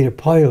to create a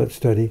pilot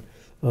study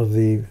of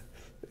the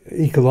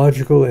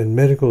ecological and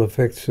medical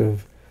effects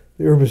of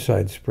the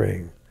herbicide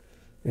spraying.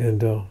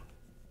 And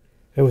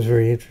that was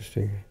very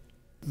interesting.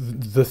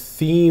 The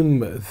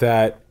theme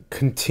that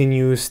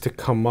continues to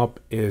come up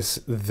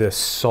is the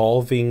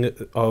solving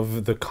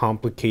of the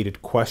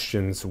complicated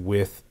questions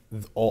with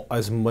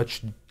as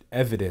much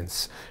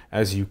evidence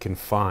as you can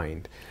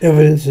find.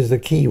 Evidence is the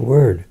key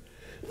word.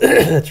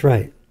 That's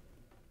right.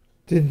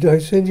 Did I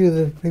send you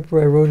the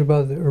paper I wrote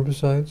about the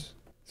herbicides?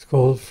 It's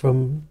called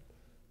From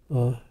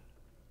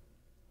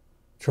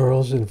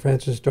Charles and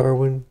Francis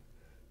Darwin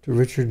to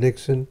Richard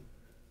Nixon,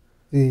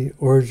 the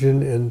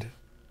origin and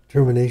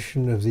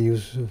termination of the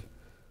use of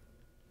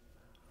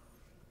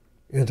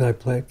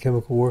anti-plant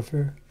chemical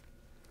warfare.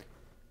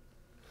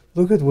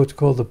 Look at what's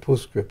called the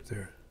postscript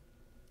there.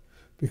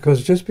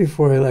 Because just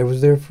before I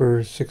was there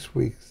for 6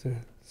 weeks.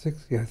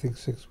 I think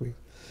 6 weeks.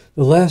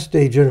 The last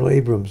day, General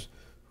Abrams,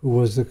 who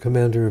was the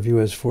commander of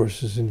U.S.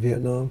 forces in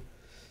Vietnam,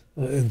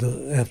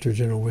 after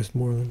General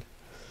Westmoreland,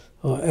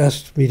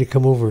 asked me to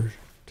come over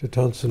to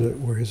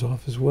Tonson, where his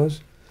office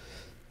was.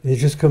 He'd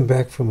just come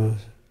back from a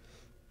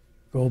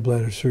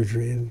gallbladder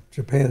surgery in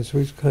Japan, so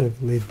he's kind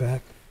of laid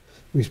back.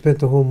 We spent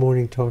the whole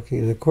morning talking.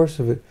 In the course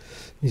of it,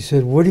 he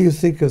said, "What do you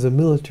think of the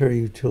military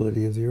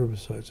utility of the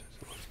herbicides?" I said,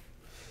 "Well,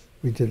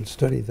 we didn't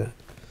study that."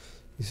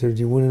 He said, "Do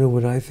you want to know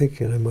what I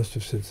think?" And I must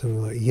have said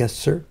something like, "Yes,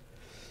 sir."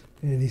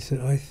 And he said,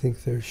 "I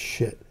think they're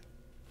shit."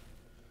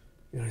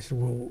 And I said,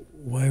 "Well,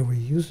 why are we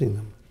using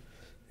them?"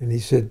 And he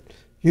said,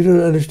 "You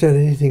don't understand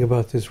anything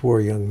about this war,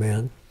 young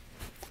man."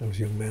 I was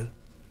a young man.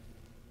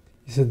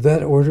 He said,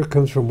 "That order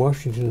comes from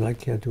Washington and I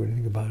can't do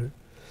anything about it.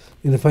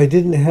 And if I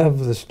didn't have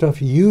the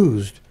stuff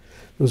used,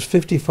 those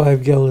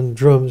 55-gallon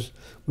drums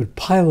would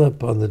pile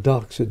up on the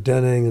docks at Da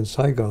Nang and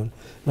Saigon,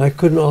 and I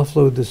couldn't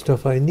offload the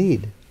stuff I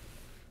need."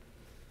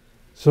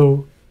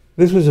 So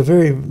this was a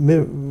very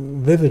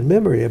vivid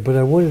memory, but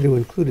I wanted to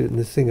include it in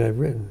this thing I've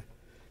written.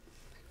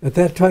 At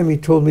that time, he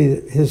told me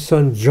that his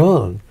son,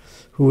 John,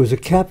 who was a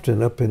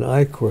captain up in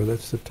I Corps,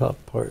 that's the top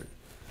part,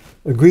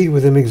 agreed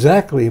with him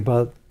exactly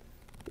about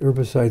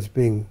herbicides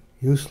being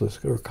useless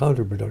or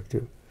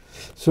counterproductive.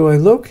 So I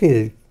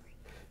located,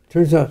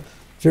 turns out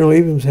General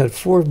Abrams had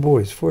 4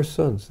 boys, 4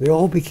 sons. They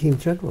all became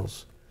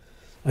generals.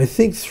 I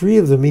think 3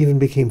 of them even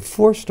became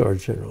 4-star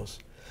generals.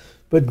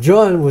 But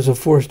John was a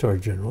 4-star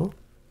general.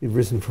 He'd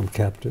risen from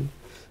captain.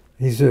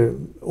 He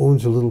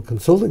owns a little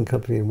consulting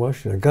company in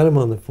Washington. I got him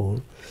on the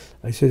phone.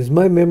 I said, "Is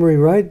my memory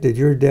right? Did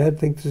your dad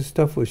think this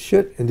stuff was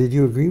shit? And did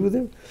you agree with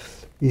him?"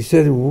 He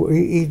said,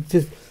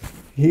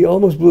 he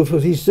almost blew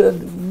his. He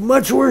said,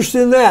 "Much worse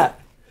than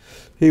that."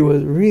 He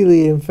was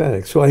really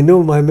emphatic. So I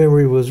know my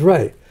memory was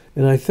right.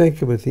 And I thanked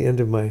him at the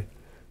end of my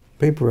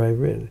paper I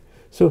read.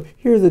 So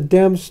here the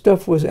damn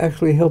stuff was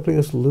actually helping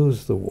us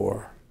lose the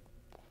war.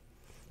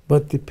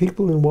 But the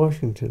people in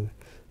Washington,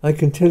 I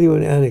can tell you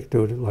an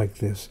anecdote like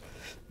this.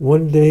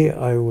 One day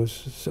I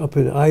was up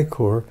in I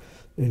Corps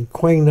in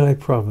Quang Ngai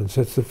province.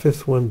 That's the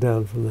 5th one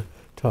down from the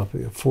top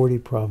of 40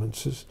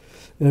 provinces.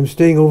 And I'm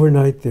staying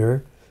overnight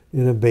there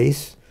in a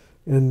base.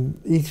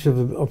 And each of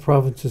the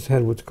provinces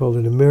had what's called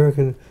an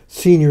American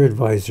senior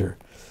advisor,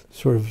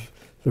 sort of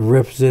the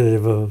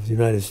representative of the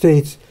United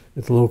States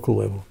at the local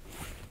level.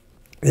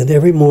 And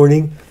every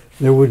morning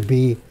there would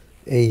be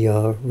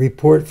a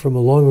report from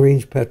a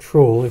long-range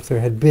patrol, if there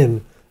had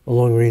been a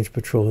long-range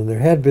patrol, and there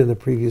had been the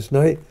previous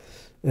night,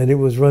 and it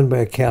was run by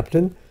a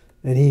captain,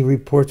 and he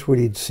reports what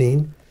he'd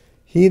seen.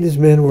 He and his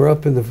men were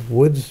up in the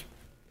woods,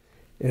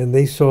 and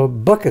they saw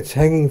buckets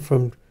hanging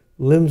from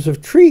limbs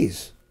of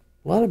trees,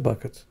 a lot of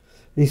buckets.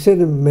 And he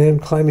sent a man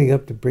climbing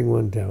up to bring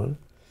one down,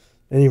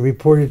 and he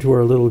reported to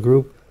our little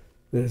group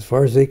that as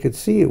far as they could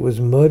see, it was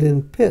mud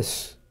and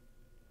piss.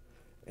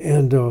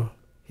 And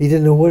he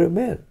didn't know what it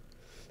meant.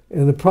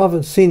 And the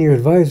province senior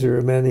advisor,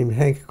 a man named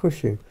Hank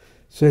Cushing,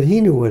 said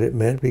he knew what it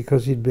meant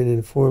because he'd been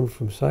informed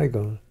from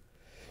Saigon.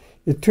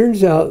 It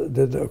turns out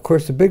that, of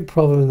course, the big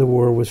problem in the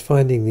war was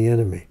finding the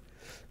enemy,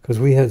 because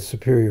we had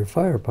superior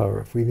firepower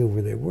if we knew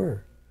where they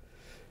were.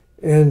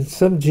 And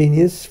some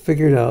genius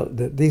figured out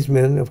that these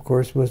men, of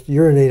course, must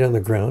urinate on the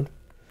ground,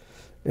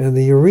 and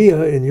the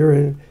urea in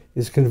urine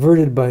is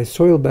converted by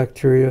soil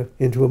bacteria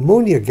into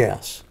ammonia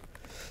gas.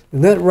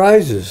 And that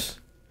rises.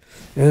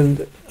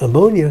 And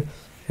ammonia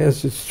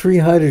has its 3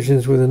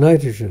 hydrogens with a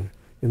nitrogen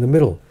in the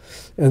middle.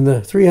 And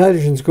the 3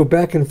 hydrogens go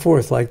back and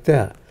forth like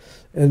that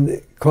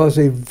and cause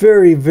a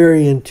very,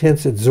 very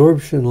intense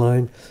adsorption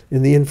line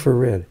in the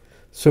infrared.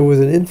 So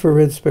with an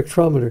infrared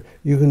spectrometer,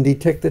 you can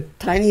detect the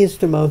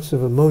tiniest amounts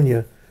of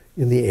ammonia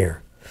in the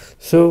air.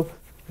 So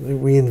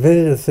we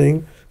invented a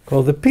thing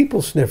called the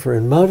people sniffer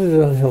and mounted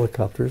it on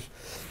helicopters.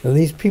 And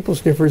these people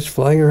sniffers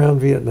flying around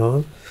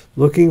Vietnam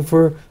looking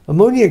for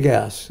ammonia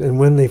gas. And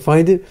when they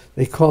find it,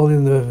 they call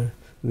in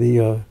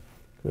the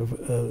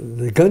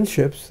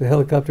gunships, the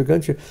helicopter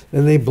gunship,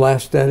 and they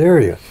blast that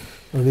area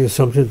on the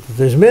assumption that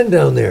there's men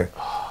down there.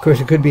 Of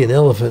course, it could be an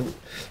elephant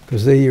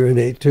because they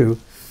urinate too.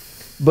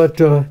 But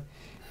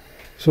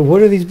so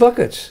what are these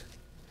buckets?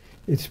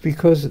 It's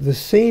because the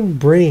same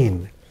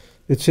brain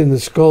that's in the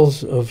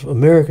skulls of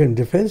American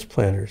defense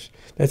planners,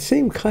 that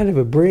same kind of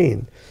a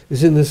brain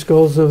is in the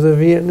skulls of the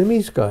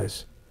Vietnamese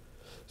guys.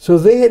 So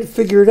they had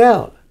figured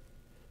out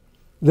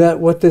that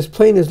what this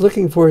plane is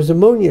looking for is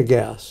ammonia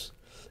gas.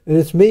 And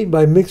it's made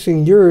by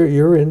mixing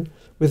urine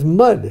with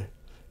mud.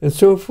 And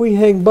so if we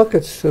hang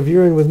buckets of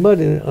urine with mud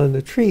on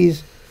the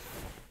trees,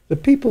 the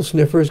people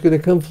sniffer is going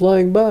to come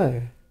flying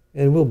by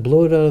and we'll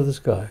blow it out of the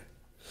sky.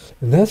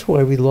 And that's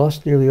why we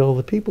lost nearly all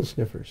the people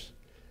sniffers.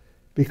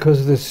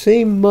 Because the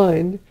same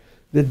mind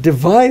that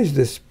devised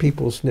this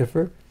people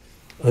sniffer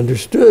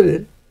understood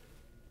it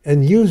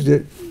and used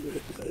it,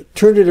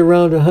 turned it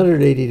around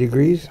 180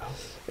 degrees.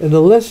 And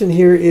the lesson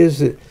here is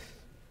that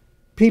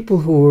people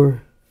who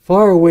were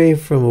far away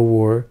from a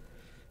war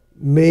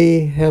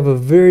may have a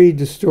very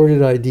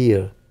distorted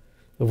idea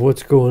of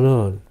what's going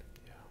on,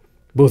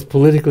 both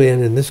politically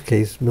and, in this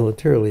case,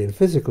 militarily and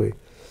physically.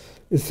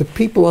 It's the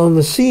people on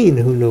the scene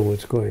who know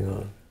what's going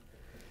on.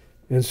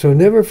 And so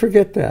never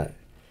forget that.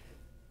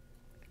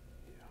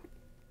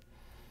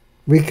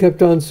 We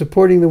kept on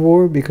supporting the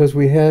war because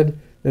we had,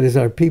 that is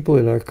our people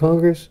in our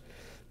Congress,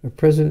 our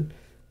president,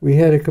 we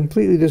had a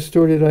completely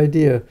distorted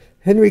idea.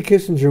 Henry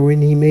Kissinger,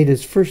 when he made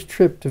his first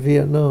trip to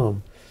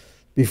Vietnam,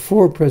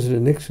 before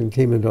President Nixon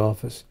came into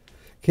office,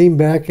 came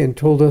back and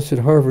told us at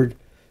Harvard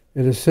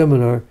at a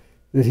seminar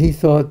that he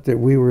thought that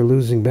we were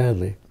losing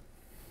badly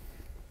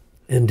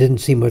and didn't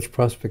see much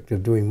prospect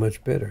of doing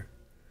much better.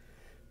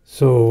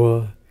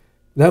 So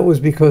that was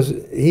because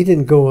he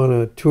didn't go on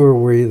a tour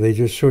where they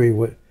just show you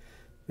what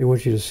they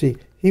want you to see.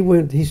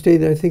 He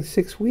stayed, I think,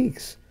 6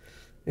 weeks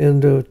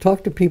and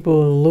talked to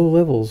people on low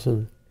levels.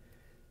 And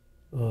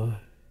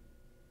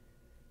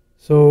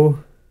so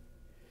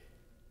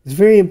it's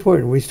very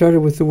important. We started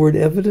with the word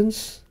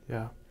evidence.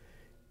 Yeah.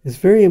 It's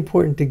very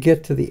important to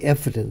get to the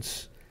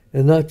evidence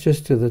and not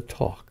just to the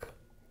talk.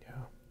 Yeah.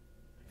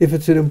 If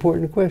it's an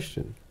important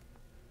question.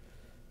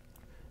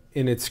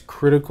 And it's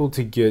critical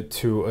to get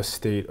to a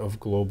state of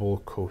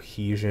global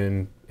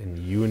cohesion and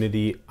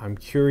unity. I'm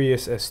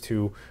curious as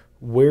to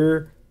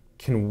where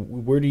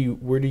do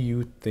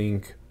you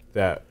think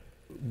that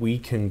we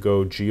can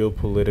go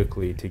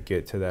geopolitically to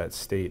get to that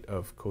state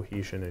of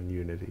cohesion and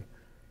unity?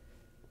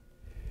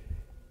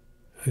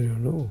 I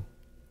don't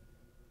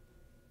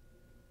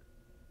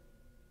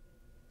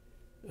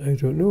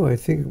know. I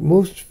think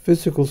most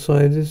physical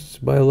scientists,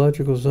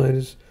 biological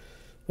scientists,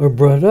 are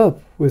brought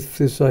up with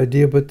this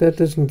idea, but that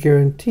doesn't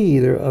guarantee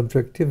their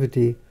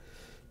objectivity.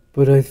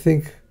 But I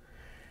think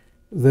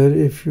that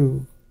if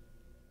you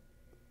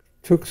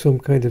took some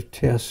kind of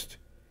test,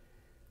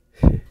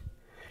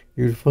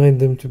 you'd find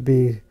them to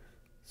be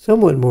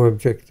somewhat more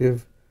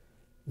objective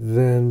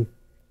than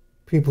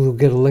people who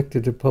get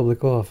elected to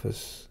public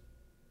office.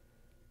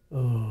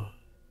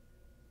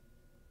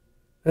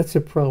 That's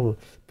a problem.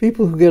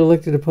 People who get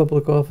elected to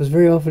public office,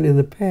 very often in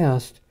the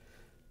past,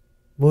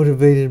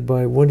 motivated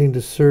by wanting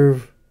to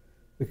serve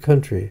the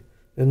country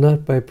and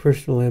not by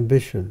personal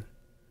ambition.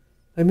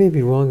 I may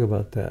be wrong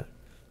about that,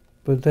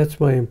 but that's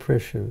my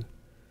impression.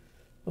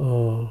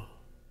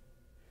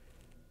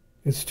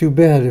 It's too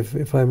bad.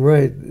 If I'm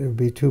right, it would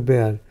be too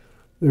bad.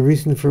 The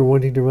reason for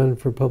wanting to run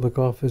for public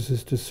office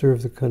is to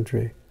serve the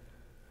country,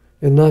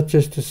 and not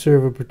just to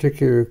serve a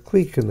particular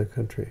clique in the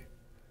country,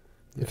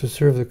 but to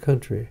serve the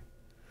country.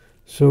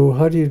 So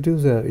how do you do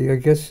that? I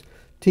guess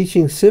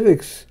teaching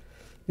civics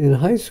in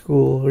high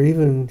school or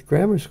even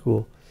grammar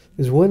school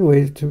is one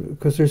way to,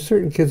 because there's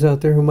certain kids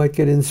out there who might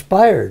get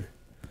inspired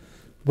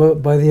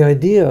by the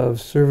idea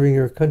of serving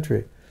your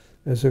country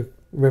as a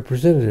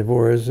representative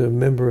or as a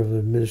member of the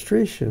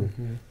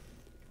administration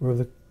or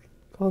the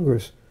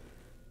Congress.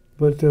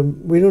 But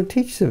we don't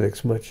teach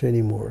civics much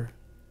anymore.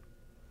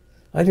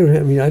 I don't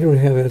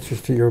have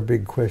answers to your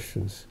big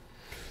questions.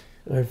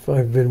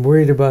 I've been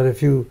worried about a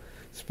few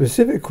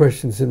specific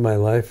questions in my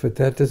life, but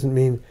that doesn't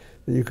mean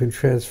that you can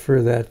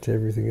transfer that to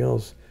everything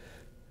else.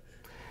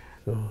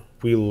 So.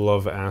 We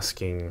love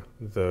asking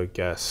the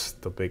guests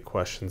the big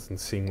questions and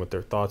seeing what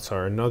their thoughts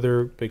are.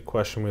 Another big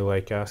question we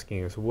like asking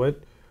is, what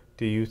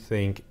do you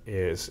think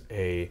is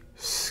a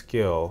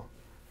skill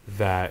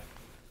that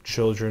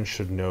children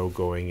should know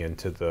going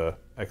into the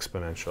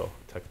exponential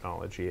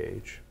technology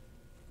age?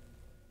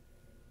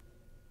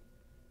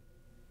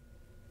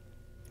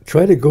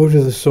 Try to go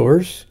to the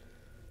source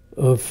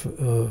of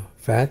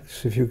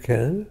facts if you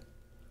can.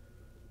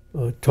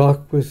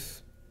 Talk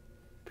with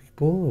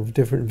people of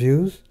different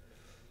views.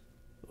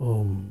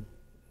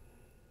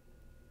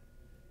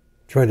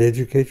 Try to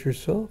educate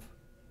yourself.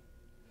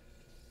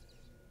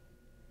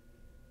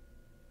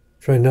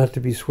 Try not to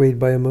be swayed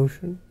by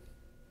emotion.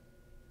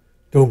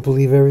 Don't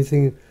believe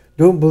everything.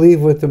 Don't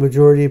believe what the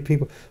majority of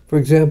people... For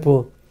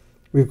example,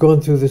 we've gone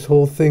through this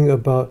whole thing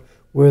about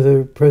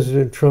whether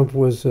President Trump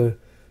was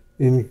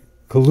in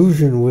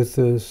collusion with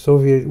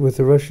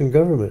the Russian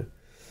government.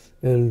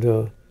 And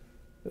a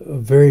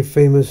very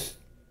famous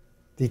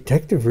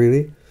detective,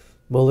 really,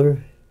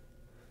 Mueller,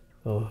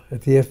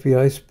 at the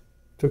FBI,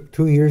 took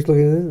 2 years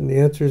looking at it, and the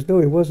answer is no,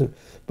 he wasn't.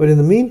 But in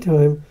the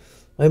meantime,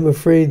 I'm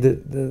afraid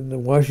that the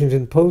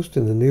Washington Post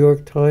and the New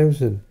York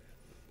Times and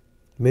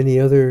many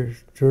other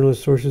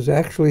journalist sources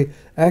actually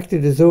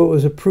acted as though it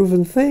was a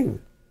proven thing,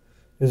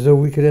 as though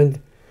we could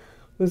end.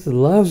 This is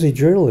lousy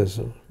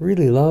journalism,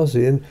 really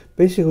lousy. And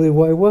basically,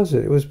 why was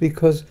it? It was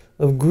because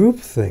of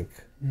groupthink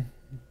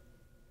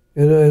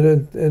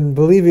and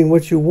believing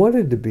what you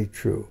wanted to be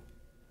true.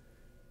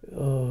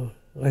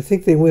 I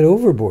think they went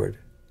overboard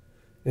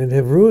and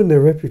have ruined their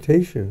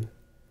reputation,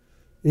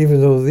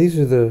 even though these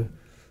are the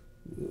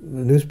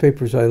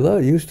newspapers I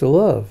used to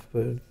love.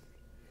 But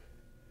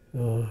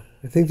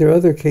I think there are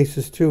other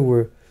cases, too,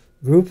 where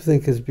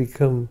groupthink has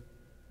become...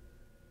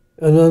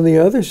 And on the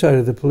other side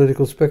of the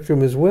political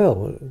spectrum as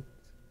well.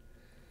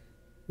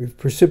 We've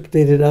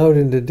precipitated out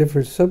into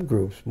different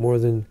subgroups more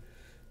than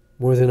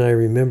I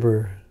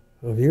remember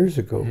of years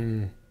ago.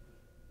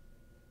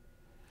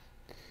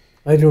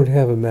 I don't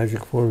have a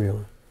magic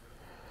formula.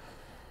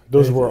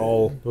 Those were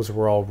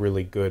all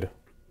really good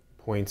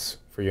points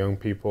for young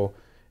people.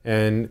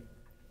 And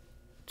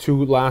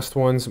two last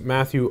ones.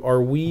 Matthew,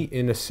 are we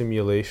in a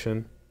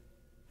simulation?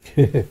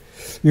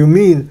 You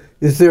mean,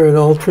 is there an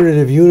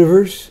alternative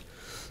universe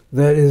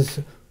that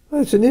is...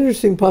 Well, it's an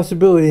interesting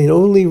possibility, and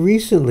only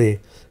recently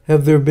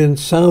have there been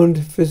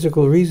sound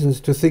physical reasons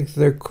to think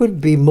there could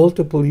be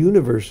multiple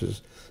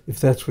universes, if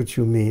that's what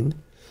you mean.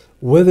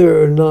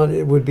 Whether or not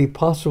it would be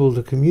possible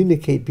to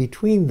communicate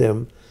between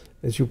them,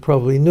 as you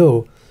probably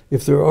know,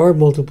 if there are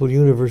multiple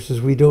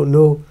universes, we don't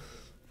know,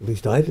 at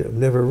least I've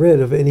never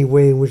read of any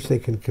way in which they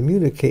can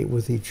communicate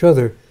with each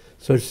other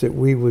such that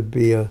we would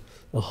be a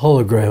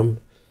hologram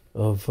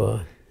of...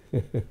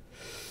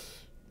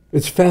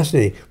 It's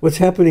fascinating. What's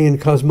happening in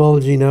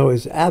cosmology now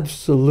is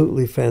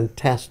absolutely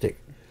fantastic.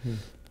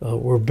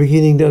 We're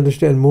beginning to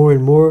understand more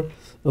and more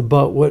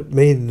about what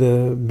made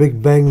the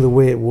Big Bang the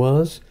way it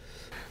was.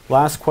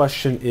 Last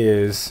question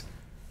is,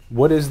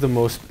 what is the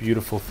most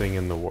beautiful thing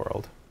in the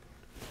world?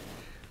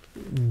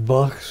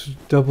 Bach's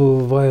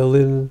double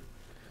violin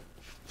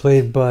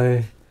played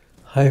by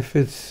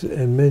Heifetz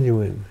and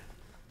Menuhin.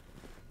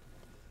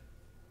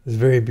 It's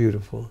very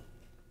beautiful.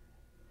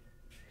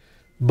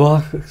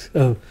 Bach's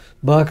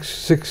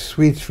Six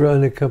Suites for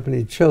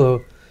Unaccompanied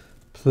Cello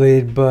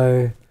played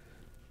by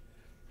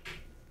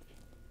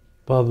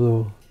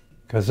Pablo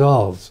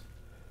Casals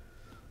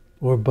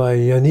or by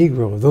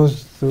Yanigro.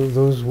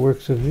 Those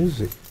works of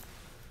music.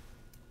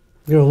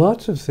 There are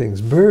lots of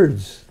things.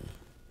 Birds.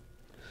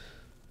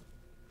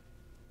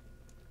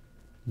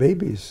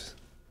 Babies.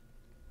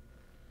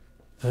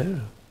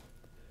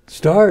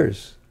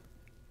 Stars.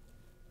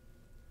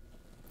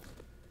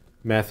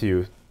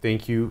 Matthew,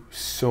 thank you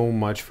so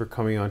much for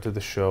coming onto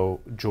the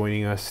show,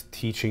 joining us,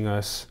 teaching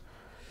us.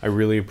 I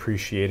really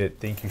appreciate it.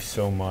 Thank you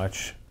so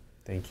much.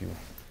 Thank you.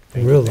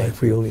 In real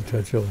life, we only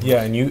touch elbows.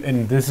 Yeah,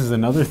 and this is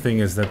another thing,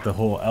 is that the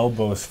whole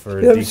elbows for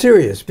I'm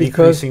serious,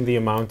 because decreasing the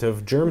amount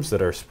of germs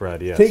that are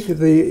spread. Yes. Take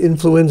the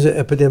influenza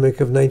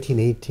epidemic of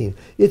 1918.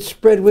 It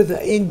spread with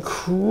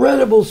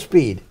incredible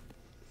speed,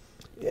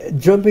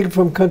 jumping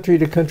from country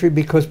to country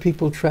because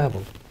people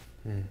traveled.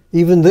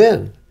 Even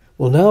then,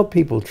 well, now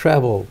people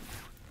travel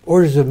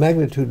orders of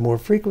magnitude more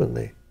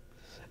frequently.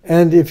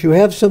 And if you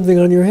have something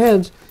on your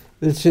hands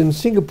that's in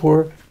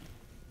Singapore,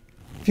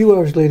 a few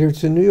hours later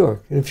it's in New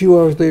York, and a few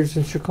hours later it's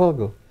in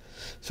Chicago.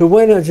 So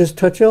why not just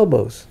touch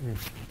elbows?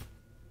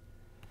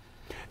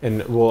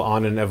 And well,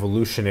 on an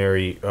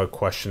evolutionary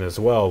question as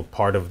well,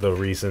 part of the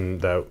reason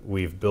that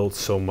we've built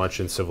so much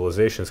in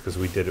civilizations because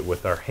we did it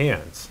with our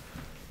hands.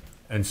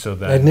 And so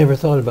that I'd never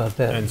thought about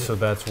that. And so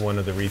that's one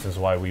of the reasons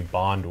why we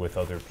bond with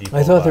other people.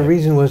 I thought the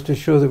reason was to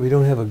show that we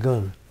don't have a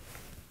gun.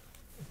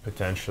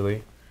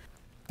 Potentially.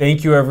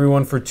 Thank you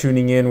everyone for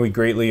tuning in. We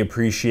greatly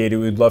appreciate it.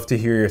 We'd love to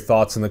hear your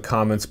thoughts in the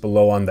comments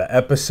below on the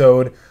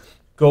episode.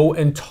 Go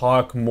and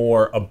talk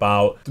more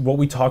about what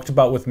we talked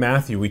about with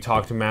Matthew. We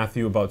talked to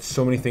Matthew about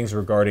so many things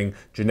regarding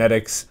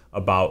genetics,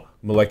 about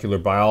molecular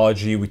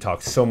biology. We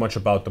talked so much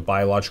about the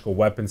Biological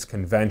Weapons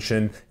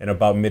Convention and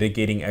about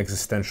mitigating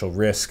existential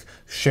risk.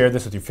 Share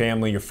this with your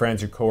family, your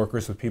friends, your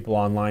coworkers, with people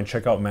online.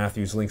 Check out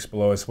Matthew's links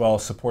below as well.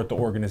 Support the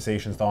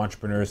organizations, the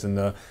entrepreneurs, and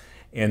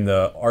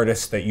the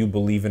artists that you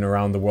believe in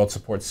around the world.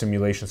 Support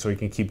simulation so you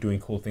can keep doing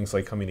cool things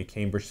like coming to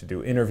Cambridge to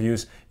do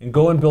interviews. And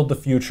go and build the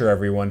future,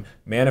 everyone.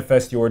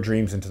 Manifest your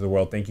dreams into the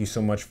world. Thank you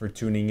so much for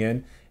tuning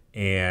in,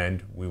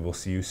 and we will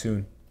see you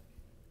soon.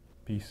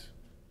 Peace.